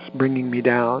thing that's bringing me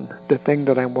down, the thing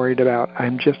that I'm worried about.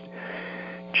 I'm just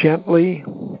gently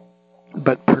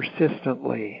but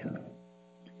persistently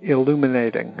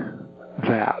illuminating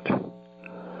that.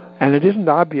 And it isn't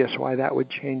obvious why that would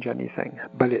change anything,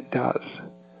 but it does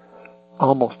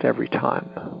almost every time.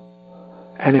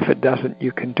 And if it doesn't,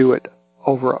 you can do it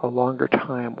over a longer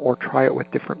time, or try it with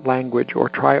different language, or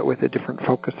try it with a different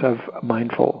focus of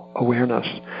mindful awareness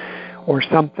or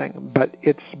something. But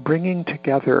it's bringing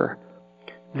together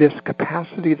this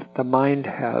capacity that the mind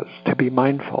has to be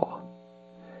mindful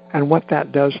and what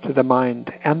that does to the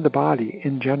mind and the body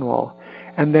in general,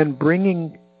 and then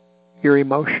bringing your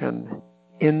emotion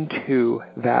into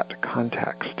that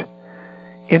context.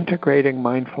 Integrating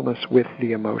mindfulness with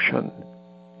the emotion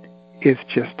is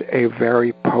just a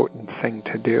very potent thing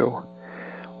to do.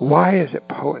 Why is it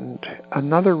potent?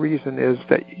 Another reason is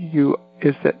that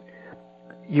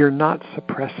you're not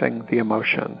suppressing the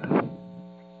emotion.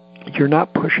 You're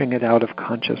not pushing it out of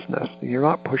consciousness. You're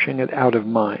not pushing it out of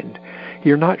mind.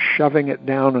 You're not shoving it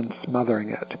down and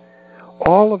smothering it.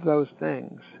 All of those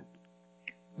things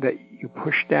that you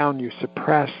push down, you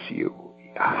suppress, you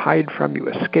hide from, you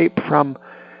escape from,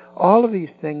 all of these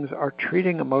things are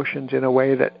treating emotions in a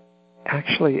way that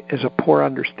actually is a poor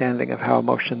understanding of how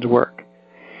emotions work.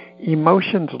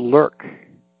 Emotions lurk.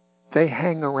 They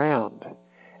hang around.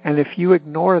 And if you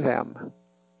ignore them,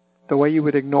 the way you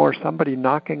would ignore somebody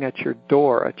knocking at your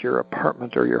door at your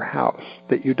apartment or your house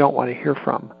that you don't want to hear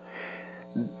from,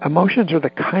 emotions are the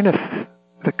kind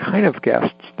of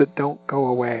guests that don't go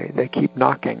away. They keep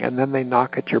knocking, and then they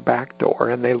knock at your back door,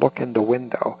 and they look in the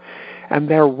window, and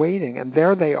they're waiting, and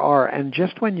there they are, and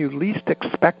just when you least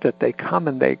expect it, they come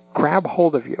and they grab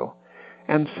hold of you.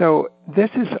 And so this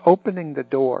is opening the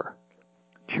door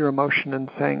to your emotion and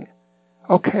saying,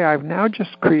 okay, I've now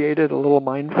just created a little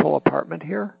mindful apartment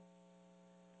here.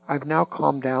 I've now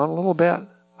calmed down a little bit.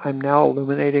 I'm now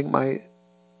illuminating my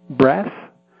breath,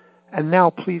 and now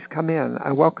please come in.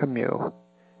 I welcome you.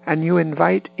 And you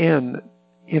invite in,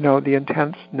 the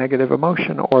intense negative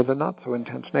emotion or the not so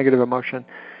intense negative emotion.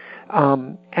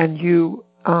 And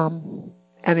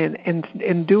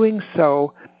in doing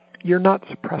so, you're not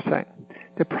suppressing.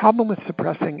 The problem with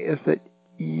suppressing is that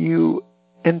you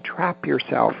entrap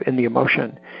yourself in the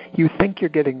emotion. You think you're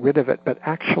getting rid of it, but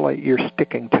actually you're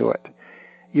sticking to it.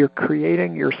 You're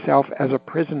creating yourself as a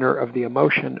prisoner of the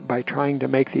emotion by trying to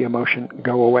make the emotion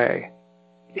go away.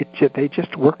 They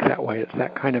just work that way. It's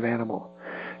that kind of animal.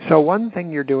 So one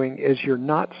thing you're doing is you're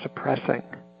not suppressing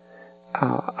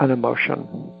an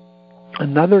emotion.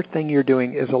 Another thing you're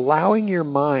doing is allowing your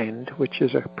mind, which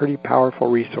is a pretty powerful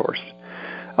resource,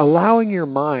 allowing your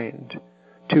mind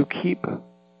to keep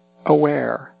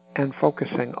aware and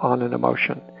focusing on an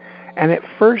emotion. And at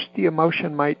first the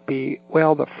emotion might be,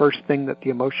 the first thing that the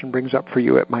emotion brings up for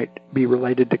you, it might be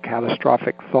related to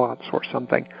catastrophic thoughts or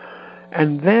something.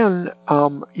 And then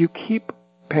you keep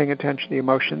paying attention to the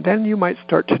emotion. Then you might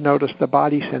start to notice the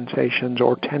body sensations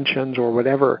or tensions or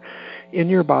whatever in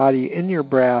your body, in your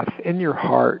breath, in your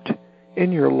heart,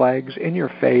 in your legs, in your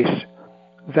face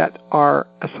that are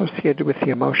associated with the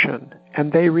emotion.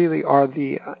 And they really are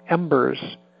the embers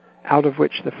out of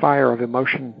which the fire of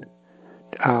emotion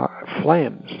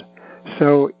flames.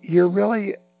 So you're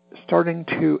really starting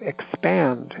to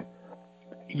expand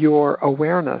your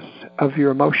awareness of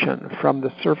your emotion from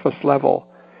the surface level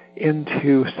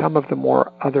into some of the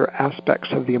more other aspects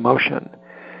of the emotion.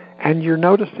 And you're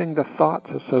noticing the thoughts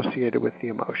associated with the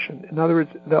emotion. In other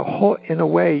words, in a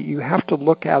way, you have to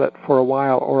look at it for a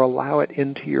while or allow it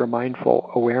into your mindful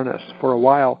awareness for a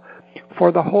while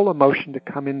for the whole emotion to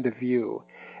come into view.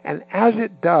 And as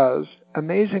it does,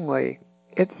 amazingly,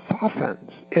 it softens.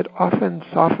 It often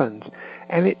softens,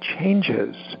 and it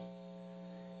changes.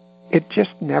 It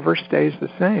just never stays the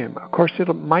same. Of course,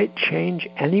 it might change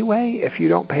anyway if you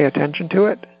don't pay attention to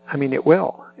it. I mean, it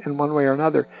will in one way or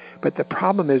another. But the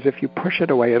problem is if you push it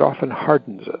away, it often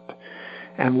hardens it.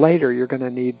 And later, you're going to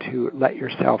need to let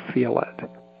yourself feel it.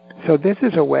 So this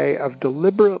is a way of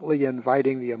deliberately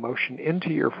inviting the emotion into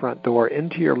your front door,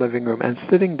 into your living room, and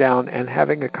sitting down and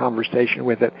having a conversation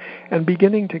with it and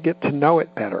beginning to get to know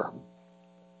it better.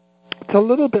 It's a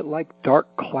little bit like dark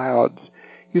clouds.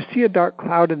 You see a dark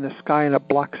cloud in the sky and it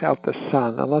blocks out the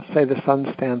sun, and let's say the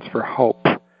sun stands for hope.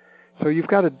 So you've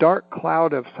got a dark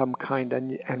cloud of some kind,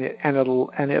 and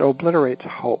it obliterates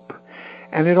hope.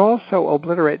 And it also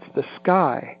obliterates the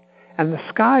sky. And the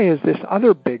sky is this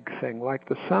other big thing, like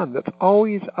the sun, that's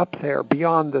always up there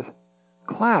beyond the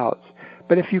clouds.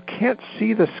 But if you can't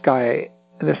see the sky,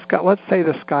 let's say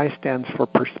the sky stands for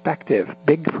perspective,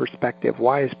 big perspective,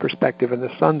 wise perspective, and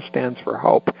the sun stands for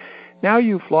hope. Now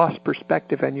you've lost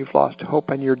perspective and you've lost hope,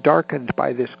 and you're darkened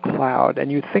by this cloud,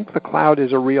 and you think the cloud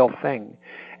is a real thing,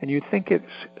 and you think it's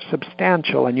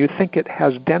substantial, and you think it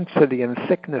has density and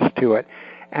thickness to it,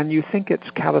 and you think it's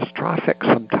catastrophic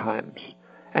sometimes,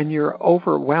 and you're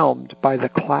overwhelmed by the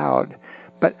cloud.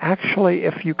 But actually,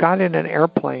 if you got in an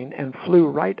airplane and flew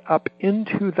right up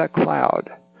into the cloud,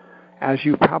 as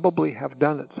you probably have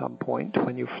done at some point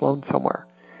when you've flown somewhere,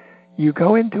 you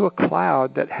go into a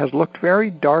cloud that has looked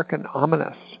very dark and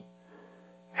ominous,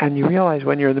 and you realize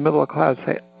when you're in the middle of the cloud,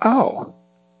 say, oh,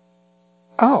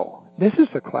 this is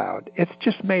the cloud. It's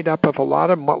just made up of a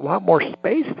lot more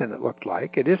space than it looked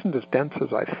like. It isn't as dense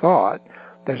as I thought.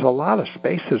 There's a lot of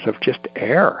spaces of just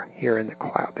air here in the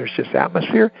cloud. There's just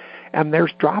atmosphere, and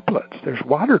there's droplets. There's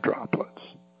water droplets.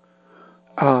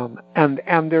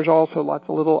 And there's also lots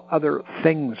of little other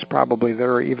things probably that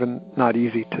are even not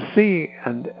easy to see,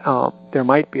 and there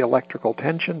might be electrical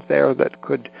tensions there that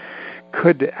could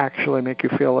actually make you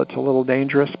feel it's a little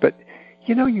dangerous. But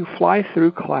you fly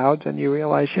through clouds and you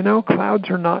realize, clouds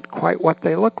are not quite what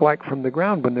they look like from the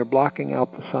ground when they're blocking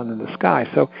out the sun and the sky.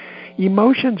 So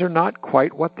emotions are not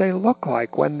quite what they look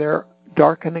like when they're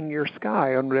darkening your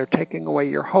sky, and they're taking away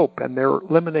your hope, and they're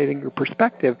eliminating your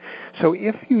perspective. So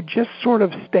if you just sort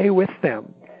of stay with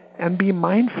them and be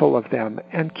mindful of them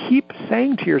and keep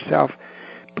saying to yourself,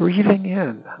 breathing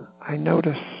in, I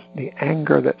notice the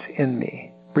anger that's in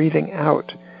me. Breathing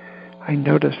out, I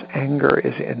notice anger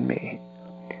is in me.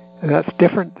 And that's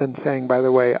different than saying, by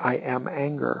the way, I am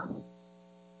anger.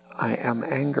 I am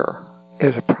anger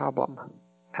is a problem.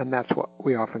 And that's what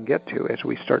we often get to, as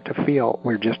we start to feel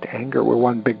we're just anger. We're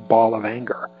one big ball of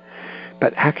anger.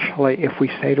 But actually, if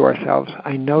we say to ourselves,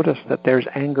 I notice that there's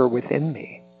anger within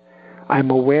me.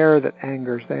 I'm aware that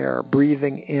anger's there.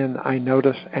 Breathing in, I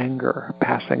notice anger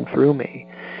passing through me.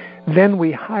 Then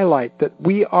we highlight that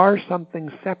we are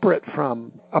something separate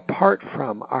from, apart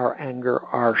from our anger,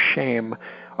 our shame,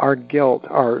 our guilt,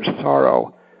 our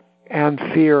sorrow, and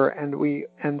fear,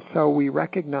 and so we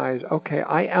recognize, okay,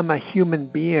 I am a human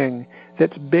being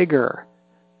that's bigger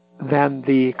than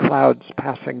the clouds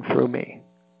passing through me.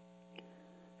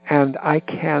 And I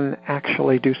can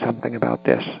actually do something about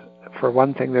this. For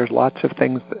one thing, there's lots of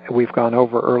things that we've gone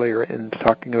over earlier in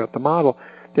talking about the model.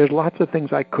 There's lots of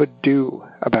things I could do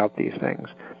about these things.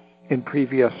 In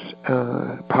previous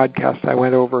podcasts, I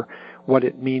went over what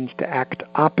it means to act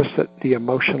opposite the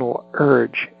emotional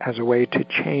urge as a way to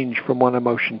change from one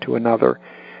emotion to another.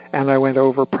 And I went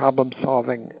over problem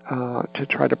solving to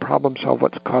try to problem solve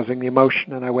what's causing the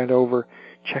emotion. And I went over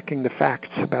checking the facts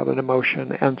about an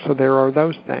emotion. And so there are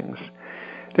those things.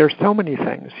 There's so many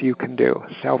things you can do,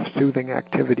 self-soothing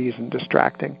activities and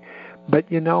distracting.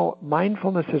 But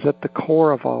mindfulness is at the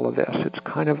core of all of this. It's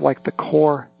kind of like the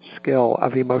core skill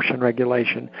of emotion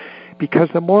regulation, because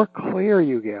the more clear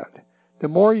you get, the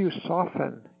more you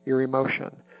soften your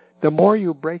emotion, the more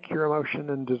you break your emotion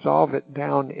and dissolve it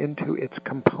down into its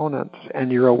components,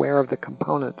 and you're aware of the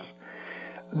components,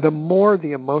 the more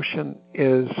the emotion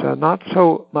is not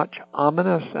so much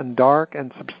ominous and dark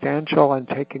and substantial and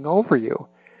taking over you,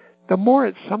 the more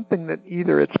it's something that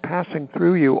either it's passing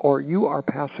through you or you are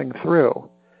passing through.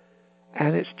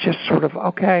 And it's just sort of,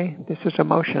 okay, this is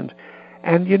emotions.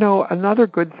 And another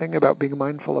good thing about being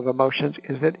mindful of emotions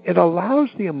is that it allows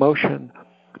the emotion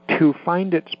to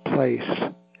find its place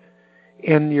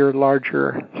in your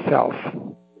larger self.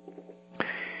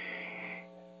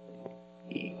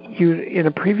 In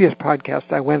a previous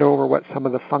podcast, I went over what some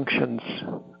of the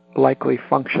likely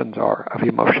functions are of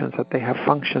emotions, that they have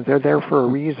functions. They're there for a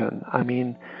reason. I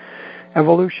mean,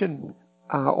 evolution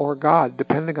or God,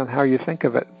 depending on how you think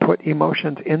of it, put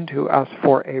emotions into us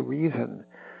for a reason.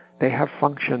 They have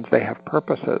functions, they have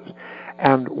purposes.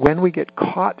 And when we get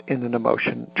caught in an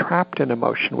emotion, trapped in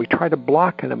emotion, we try to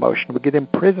block an emotion, we get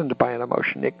imprisoned by an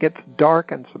emotion, it gets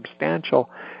dark and substantial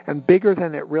and bigger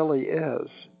than it really is,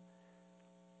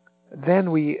 then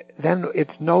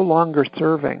it's no longer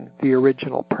serving the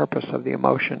original purpose of the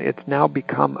emotion. It's now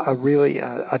become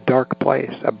a dark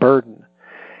place, a burden,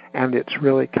 and it's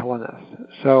really killing us.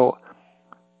 So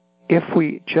if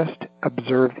we just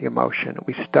observe the emotion,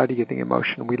 we study the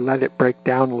emotion, we let it break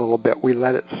down a little bit, we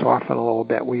let it soften a little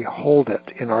bit, we hold it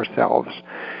in ourselves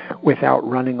without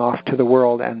running off to the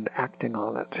world and acting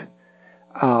on it,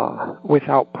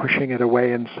 without pushing it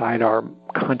away inside our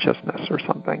consciousness or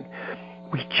something.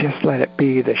 We just let it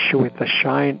be with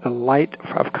the light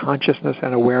of consciousness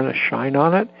and awareness shine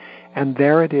on it, and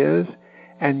there it is.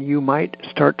 And you might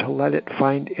start to let it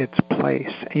find its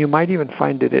place. And you might even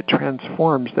find that it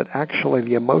transforms, that actually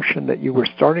the emotion that you were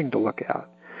starting to look at.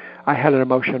 I had an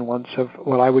emotion once of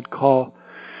what I would call,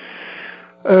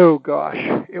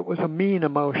 it was a mean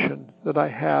emotion that I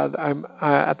had.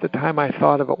 At the time I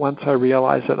thought of it, once I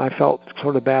realized it, and I felt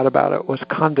sort of bad about it, was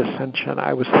condescension.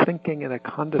 I was thinking in a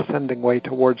condescending way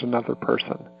towards another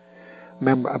person,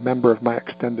 a member of my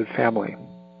extended family.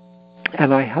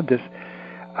 And I had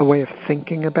a way of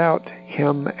thinking about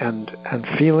him and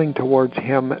feeling towards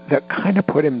him that kind of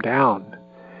put him down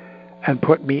and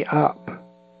put me up.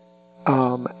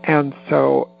 And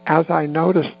so as I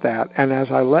noticed that, and as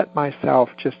I let myself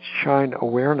just shine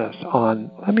awareness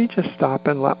on, let me just stop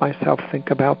and let myself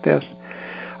think about this.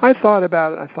 I thought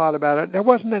about it. There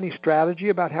wasn't any strategy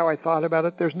about how I thought about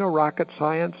it. There's no rocket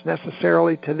science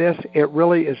necessarily to this. It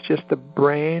really is just the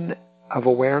brain of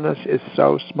awareness is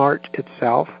so smart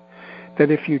itself that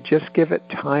if you just give it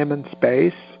time and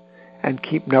space and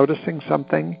keep noticing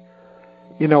something,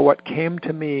 what came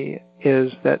to me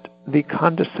is that the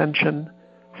condescension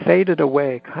faded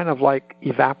away, kind of like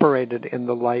evaporated in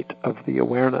the light of the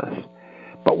awareness.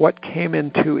 But what came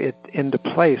into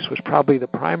place was probably the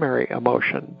primary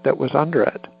emotion that was under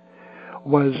it,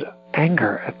 was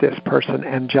anger at this person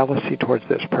and jealousy towards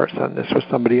this person. This was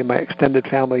somebody in my extended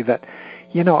family that,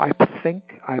 I think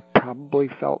I probably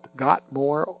got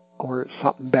more or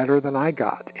something better than I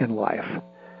got in life.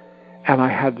 And I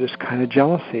had this kind of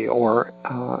jealousy or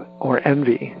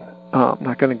envy. I'm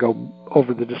not going to go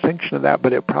over the distinction of that,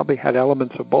 but it probably had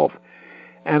elements of both.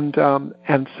 And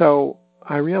so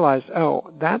I realized,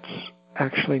 that's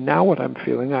actually now what I'm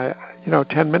feeling.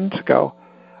 10 minutes ago,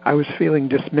 I was feeling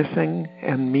dismissing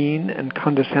and mean and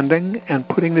condescending and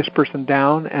putting this person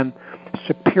down and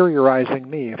superiorizing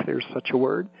me, if there's such a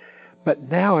word.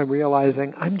 But now I'm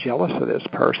realizing I'm jealous of this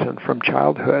person from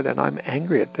childhood, and I'm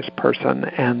angry at this person.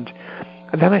 And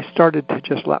then I started to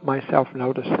just let myself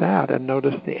notice that and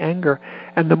notice the anger.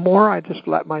 And the more I just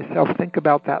let myself think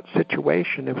about that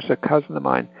situation, it was a cousin of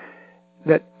mine,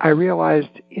 that I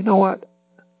realized, you know what?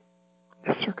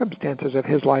 The circumstances of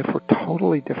his life were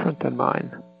totally different than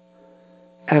mine.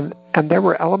 And there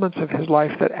were elements of his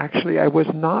life that actually I was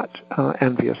not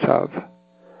envious of.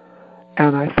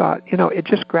 And I thought, it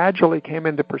just gradually came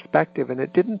into perspective, and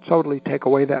it didn't totally take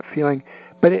away that feeling,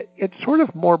 but it sort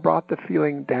of more brought the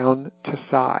feeling down to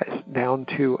size, down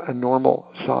to a normal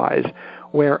size,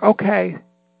 where, okay,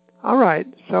 all right,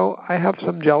 so I have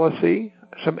some jealousy,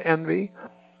 some envy.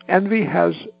 Envy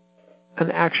has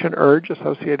an action urge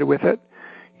associated with it.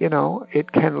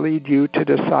 It can lead you to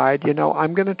decide,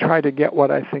 I'm going to try to get what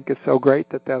I think is so great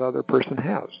that other person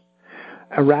has.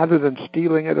 Rather than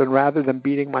stealing it and rather than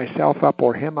beating myself up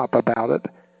or him up about it,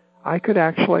 I could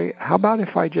actually, how about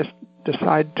if I just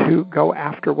decide to go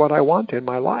after what I want in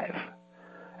my life?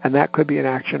 And that could be an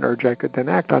action urge I could then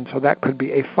act on. So that could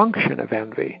be a function of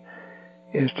envy,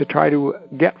 is to try to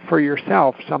get for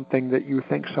yourself something that you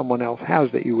think someone else has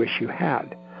that you wish you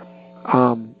had.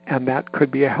 And that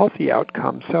could be a healthy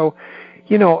outcome. So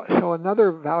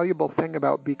another valuable thing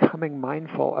about becoming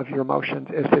mindful of your emotions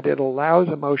is that it allows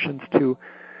emotions to,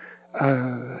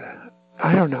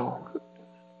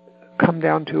 come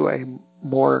down to a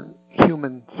more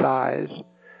human size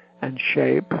and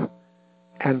shape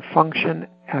and function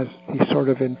as the sort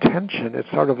of intention. It's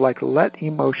sort of like let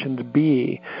emotions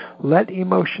be. Let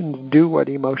emotions do what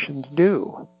emotions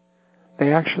do.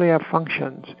 They actually have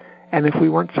functions. And if we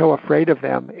weren't so afraid of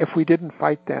them, if we didn't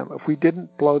fight them, if we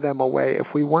didn't blow them away, if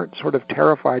we weren't sort of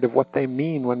terrified of what they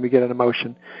mean when we get an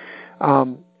emotion,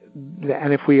 and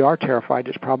if we are terrified,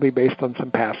 it's probably based on some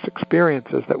past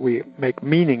experiences that we make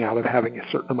meaning out of having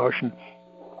a certain emotion,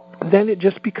 then it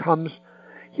just becomes,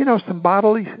 some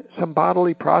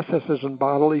bodily processes and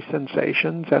bodily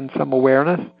sensations and some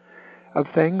awareness of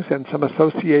things and some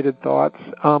associated thoughts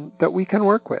that we can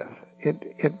work with.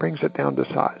 It brings it down to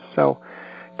size. So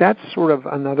that's sort of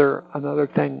another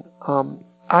thing.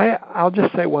 I'll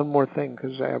just say one more thing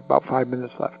because I have about 5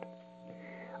 minutes left.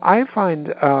 I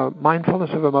find mindfulness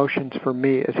of emotions for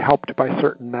me is helped by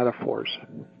certain metaphors.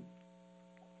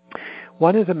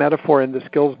 One is a metaphor in the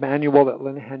skills manual that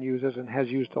Linehan uses and has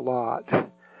used a lot.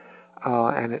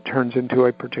 and it turns into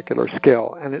a particular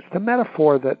skill. And it's the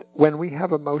metaphor that when we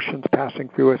have emotions passing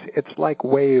through us, it's like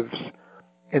waves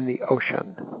in the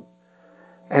ocean.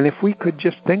 And if we could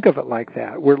just think of it like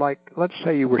that, we're like, let's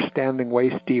say you were standing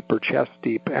waist deep or chest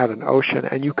deep at an ocean,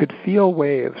 and you could feel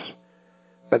waves,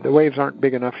 but the waves aren't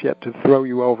big enough yet to throw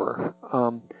you over.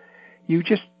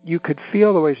 You could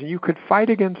feel the waves, and you could fight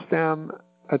against them,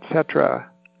 etc.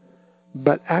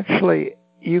 But actually,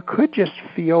 you could just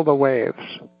feel the waves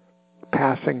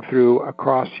passing through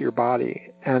across your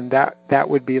body, and that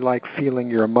would be like feeling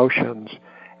your emotions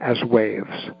as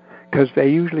waves, because they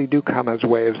usually do come as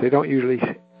waves. They don't usually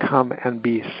come and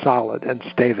be solid and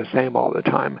stay the same all the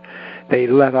time. They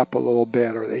let up a little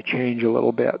bit or they change a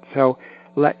little bit. So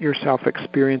let yourself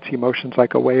experience emotions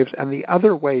like a waves. And the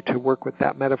other way to work with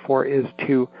that metaphor is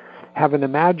to have an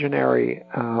imaginary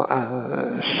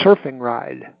surfing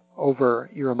ride over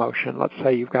your emotion. Let's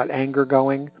say you've got anger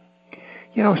going.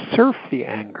 Surf the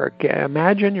anger.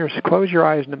 Close your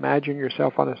eyes and imagine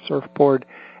yourself on a surfboard,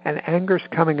 and anger's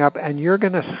coming up, and you're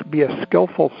going to be a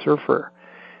skillful surfer,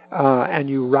 and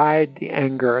you ride the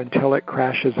anger until it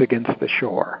crashes against the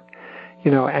shore.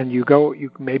 And you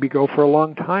maybe go for a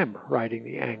long time riding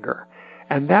the anger.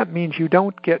 And that means you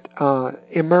don't get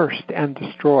immersed and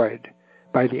destroyed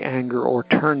by the anger or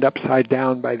turned upside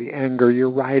down by the anger. You're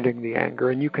riding the anger,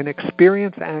 and you can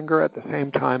experience anger at the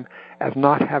same time as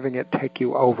not having it take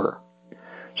you over.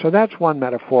 So that's one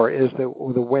metaphor, is the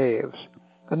waves.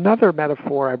 Another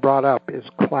metaphor I brought up is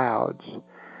clouds.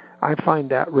 I find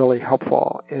that really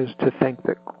helpful, is to think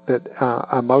that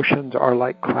emotions are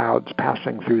like clouds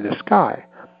passing through the sky.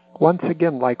 Once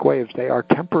again, like waves, they are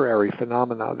temporary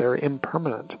phenomena. They're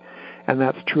impermanent, and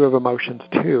that's true of emotions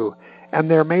too. And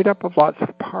they're made up of lots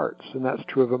of parts, and that's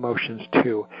true of emotions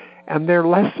too. And they're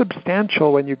less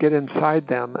substantial when you get inside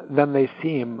them than they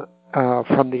seem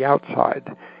from the outside.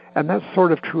 And that's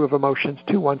sort of true of emotions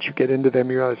too. Once you get into them,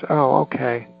 you realize, oh,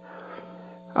 okay,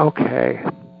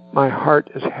 my heart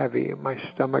is heavy, my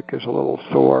stomach is a little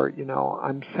sore,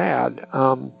 I'm sad,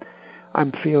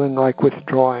 I'm feeling like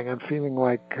withdrawing, I'm feeling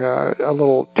like a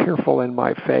little tearful in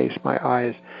my face, my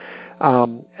eyes.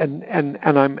 And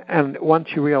once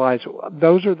you realize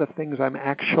those are the things I'm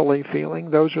actually feeling,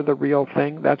 those are the real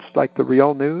thing, that's like the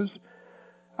real news.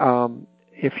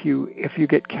 If you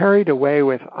get carried away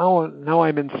with, oh no,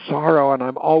 I'm in sorrow and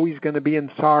I'm always going to be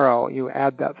in sorrow, you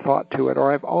add that thought to it,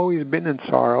 or I've always been in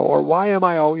sorrow, or why am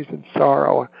I always in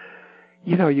sorrow?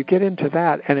 You get into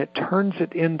that, and it turns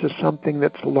it into something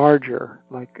that's larger,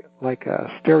 like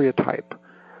a stereotype.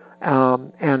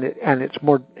 And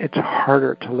it's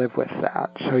harder to live with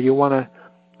that. So you want to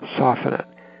soften it.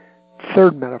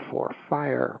 Third metaphor,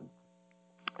 fire,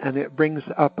 and it brings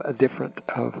up a different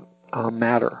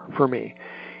matter for me.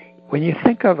 When you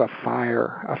think of a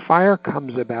fire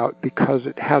comes about because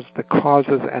it has the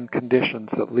causes and conditions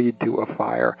that lead to a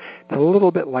fire. It's a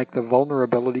little bit like the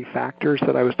vulnerability factors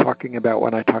that I was talking about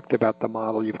when I talked about the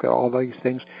model. You've got all these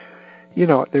things.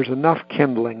 There's enough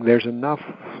kindling, there's enough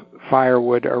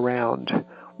firewood around,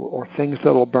 or things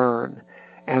that'll burn.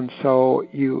 And so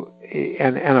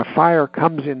and a fire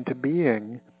comes into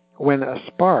being when a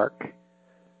spark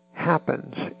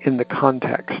happens in the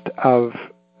context of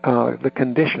the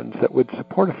conditions that would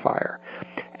support a fire.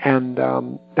 And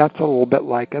that's a little bit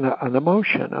like an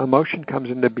emotion. An emotion comes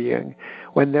into being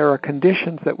when there are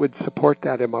conditions that would support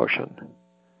that emotion.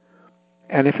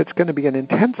 And if it's going to be an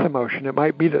intense emotion, it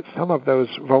might be that some of those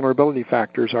vulnerability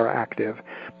factors are active,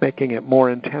 making it more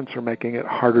intense or making it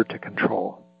harder to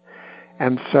control.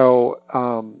 And so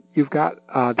you've got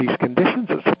these conditions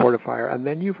that support a fire, and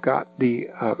then you've got the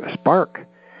spark,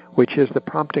 which is the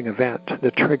prompting event,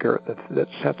 the trigger that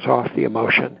sets off the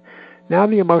emotion. Now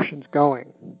the emotion's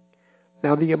going.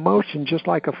 Now the emotion, just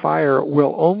like a fire,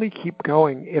 will only keep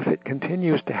going if it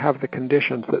continues to have the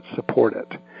conditions that support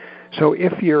it. So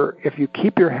if you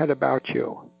keep your head about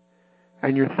you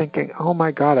and you're thinking, oh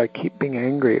my God, I keep being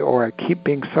angry, or I keep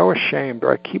being so ashamed,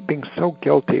 or I keep being so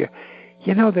guilty,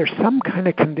 there's some kind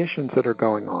of conditions that are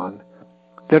going on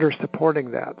that are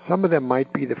supporting that. Some of them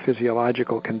might be the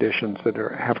physiological conditions that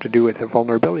have to do with the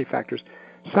vulnerability factors.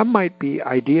 Some might be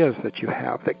ideas that you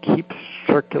have that keep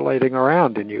circulating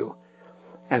around in you.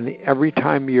 And every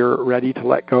time you're ready to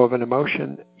let go of an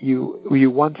emotion, you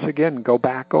once again go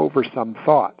back over some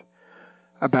thought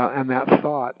about, and that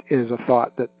thought is a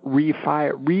thought that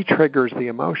re-triggers the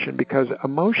emotion, because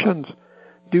emotions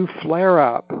do flare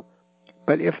up,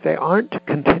 but if they aren't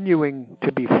continuing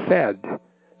to be fed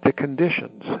the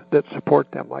conditions that support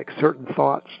them, like certain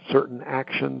thoughts, certain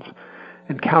actions,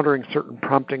 encountering certain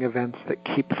prompting events that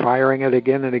keep firing it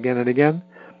again and again and again,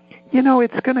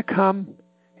 it's going to come,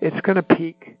 it's going to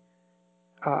peak,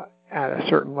 at a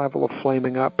certain level of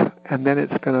flaming up, and then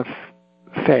it's going to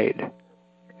fade.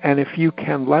 And if you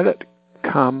can let it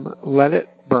come, let it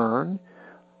burn,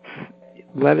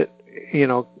 let it,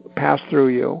 pass through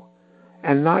you,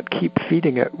 and not keep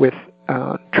feeding it with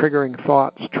triggering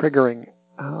thoughts, triggering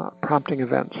prompting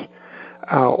events,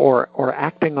 or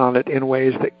acting on it in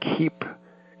ways that keep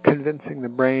convincing the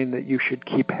brain that you should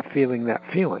keep feeling that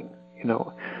feeling.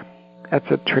 That's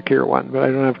a trickier one, but I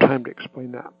don't have time to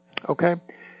explain that. Okay?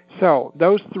 So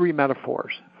those three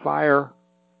metaphors, fire,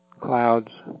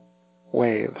 clouds,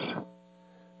 waves,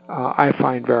 I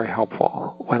find very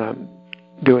helpful when I'm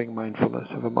doing mindfulness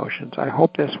of emotions. I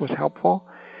hope this was helpful,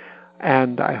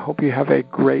 and I hope you have a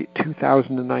great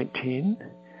 2019.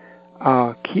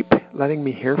 Keep letting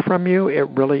me hear from you. It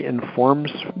really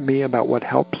informs me about what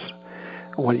helps,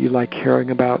 what you like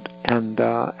hearing about, and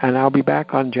I'll be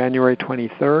back on January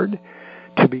 23rd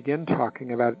to begin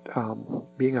talking about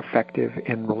being effective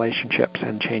in relationships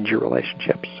and change your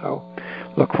relationships. So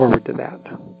look forward to that.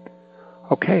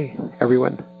 Okay,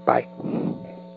 everyone, bye.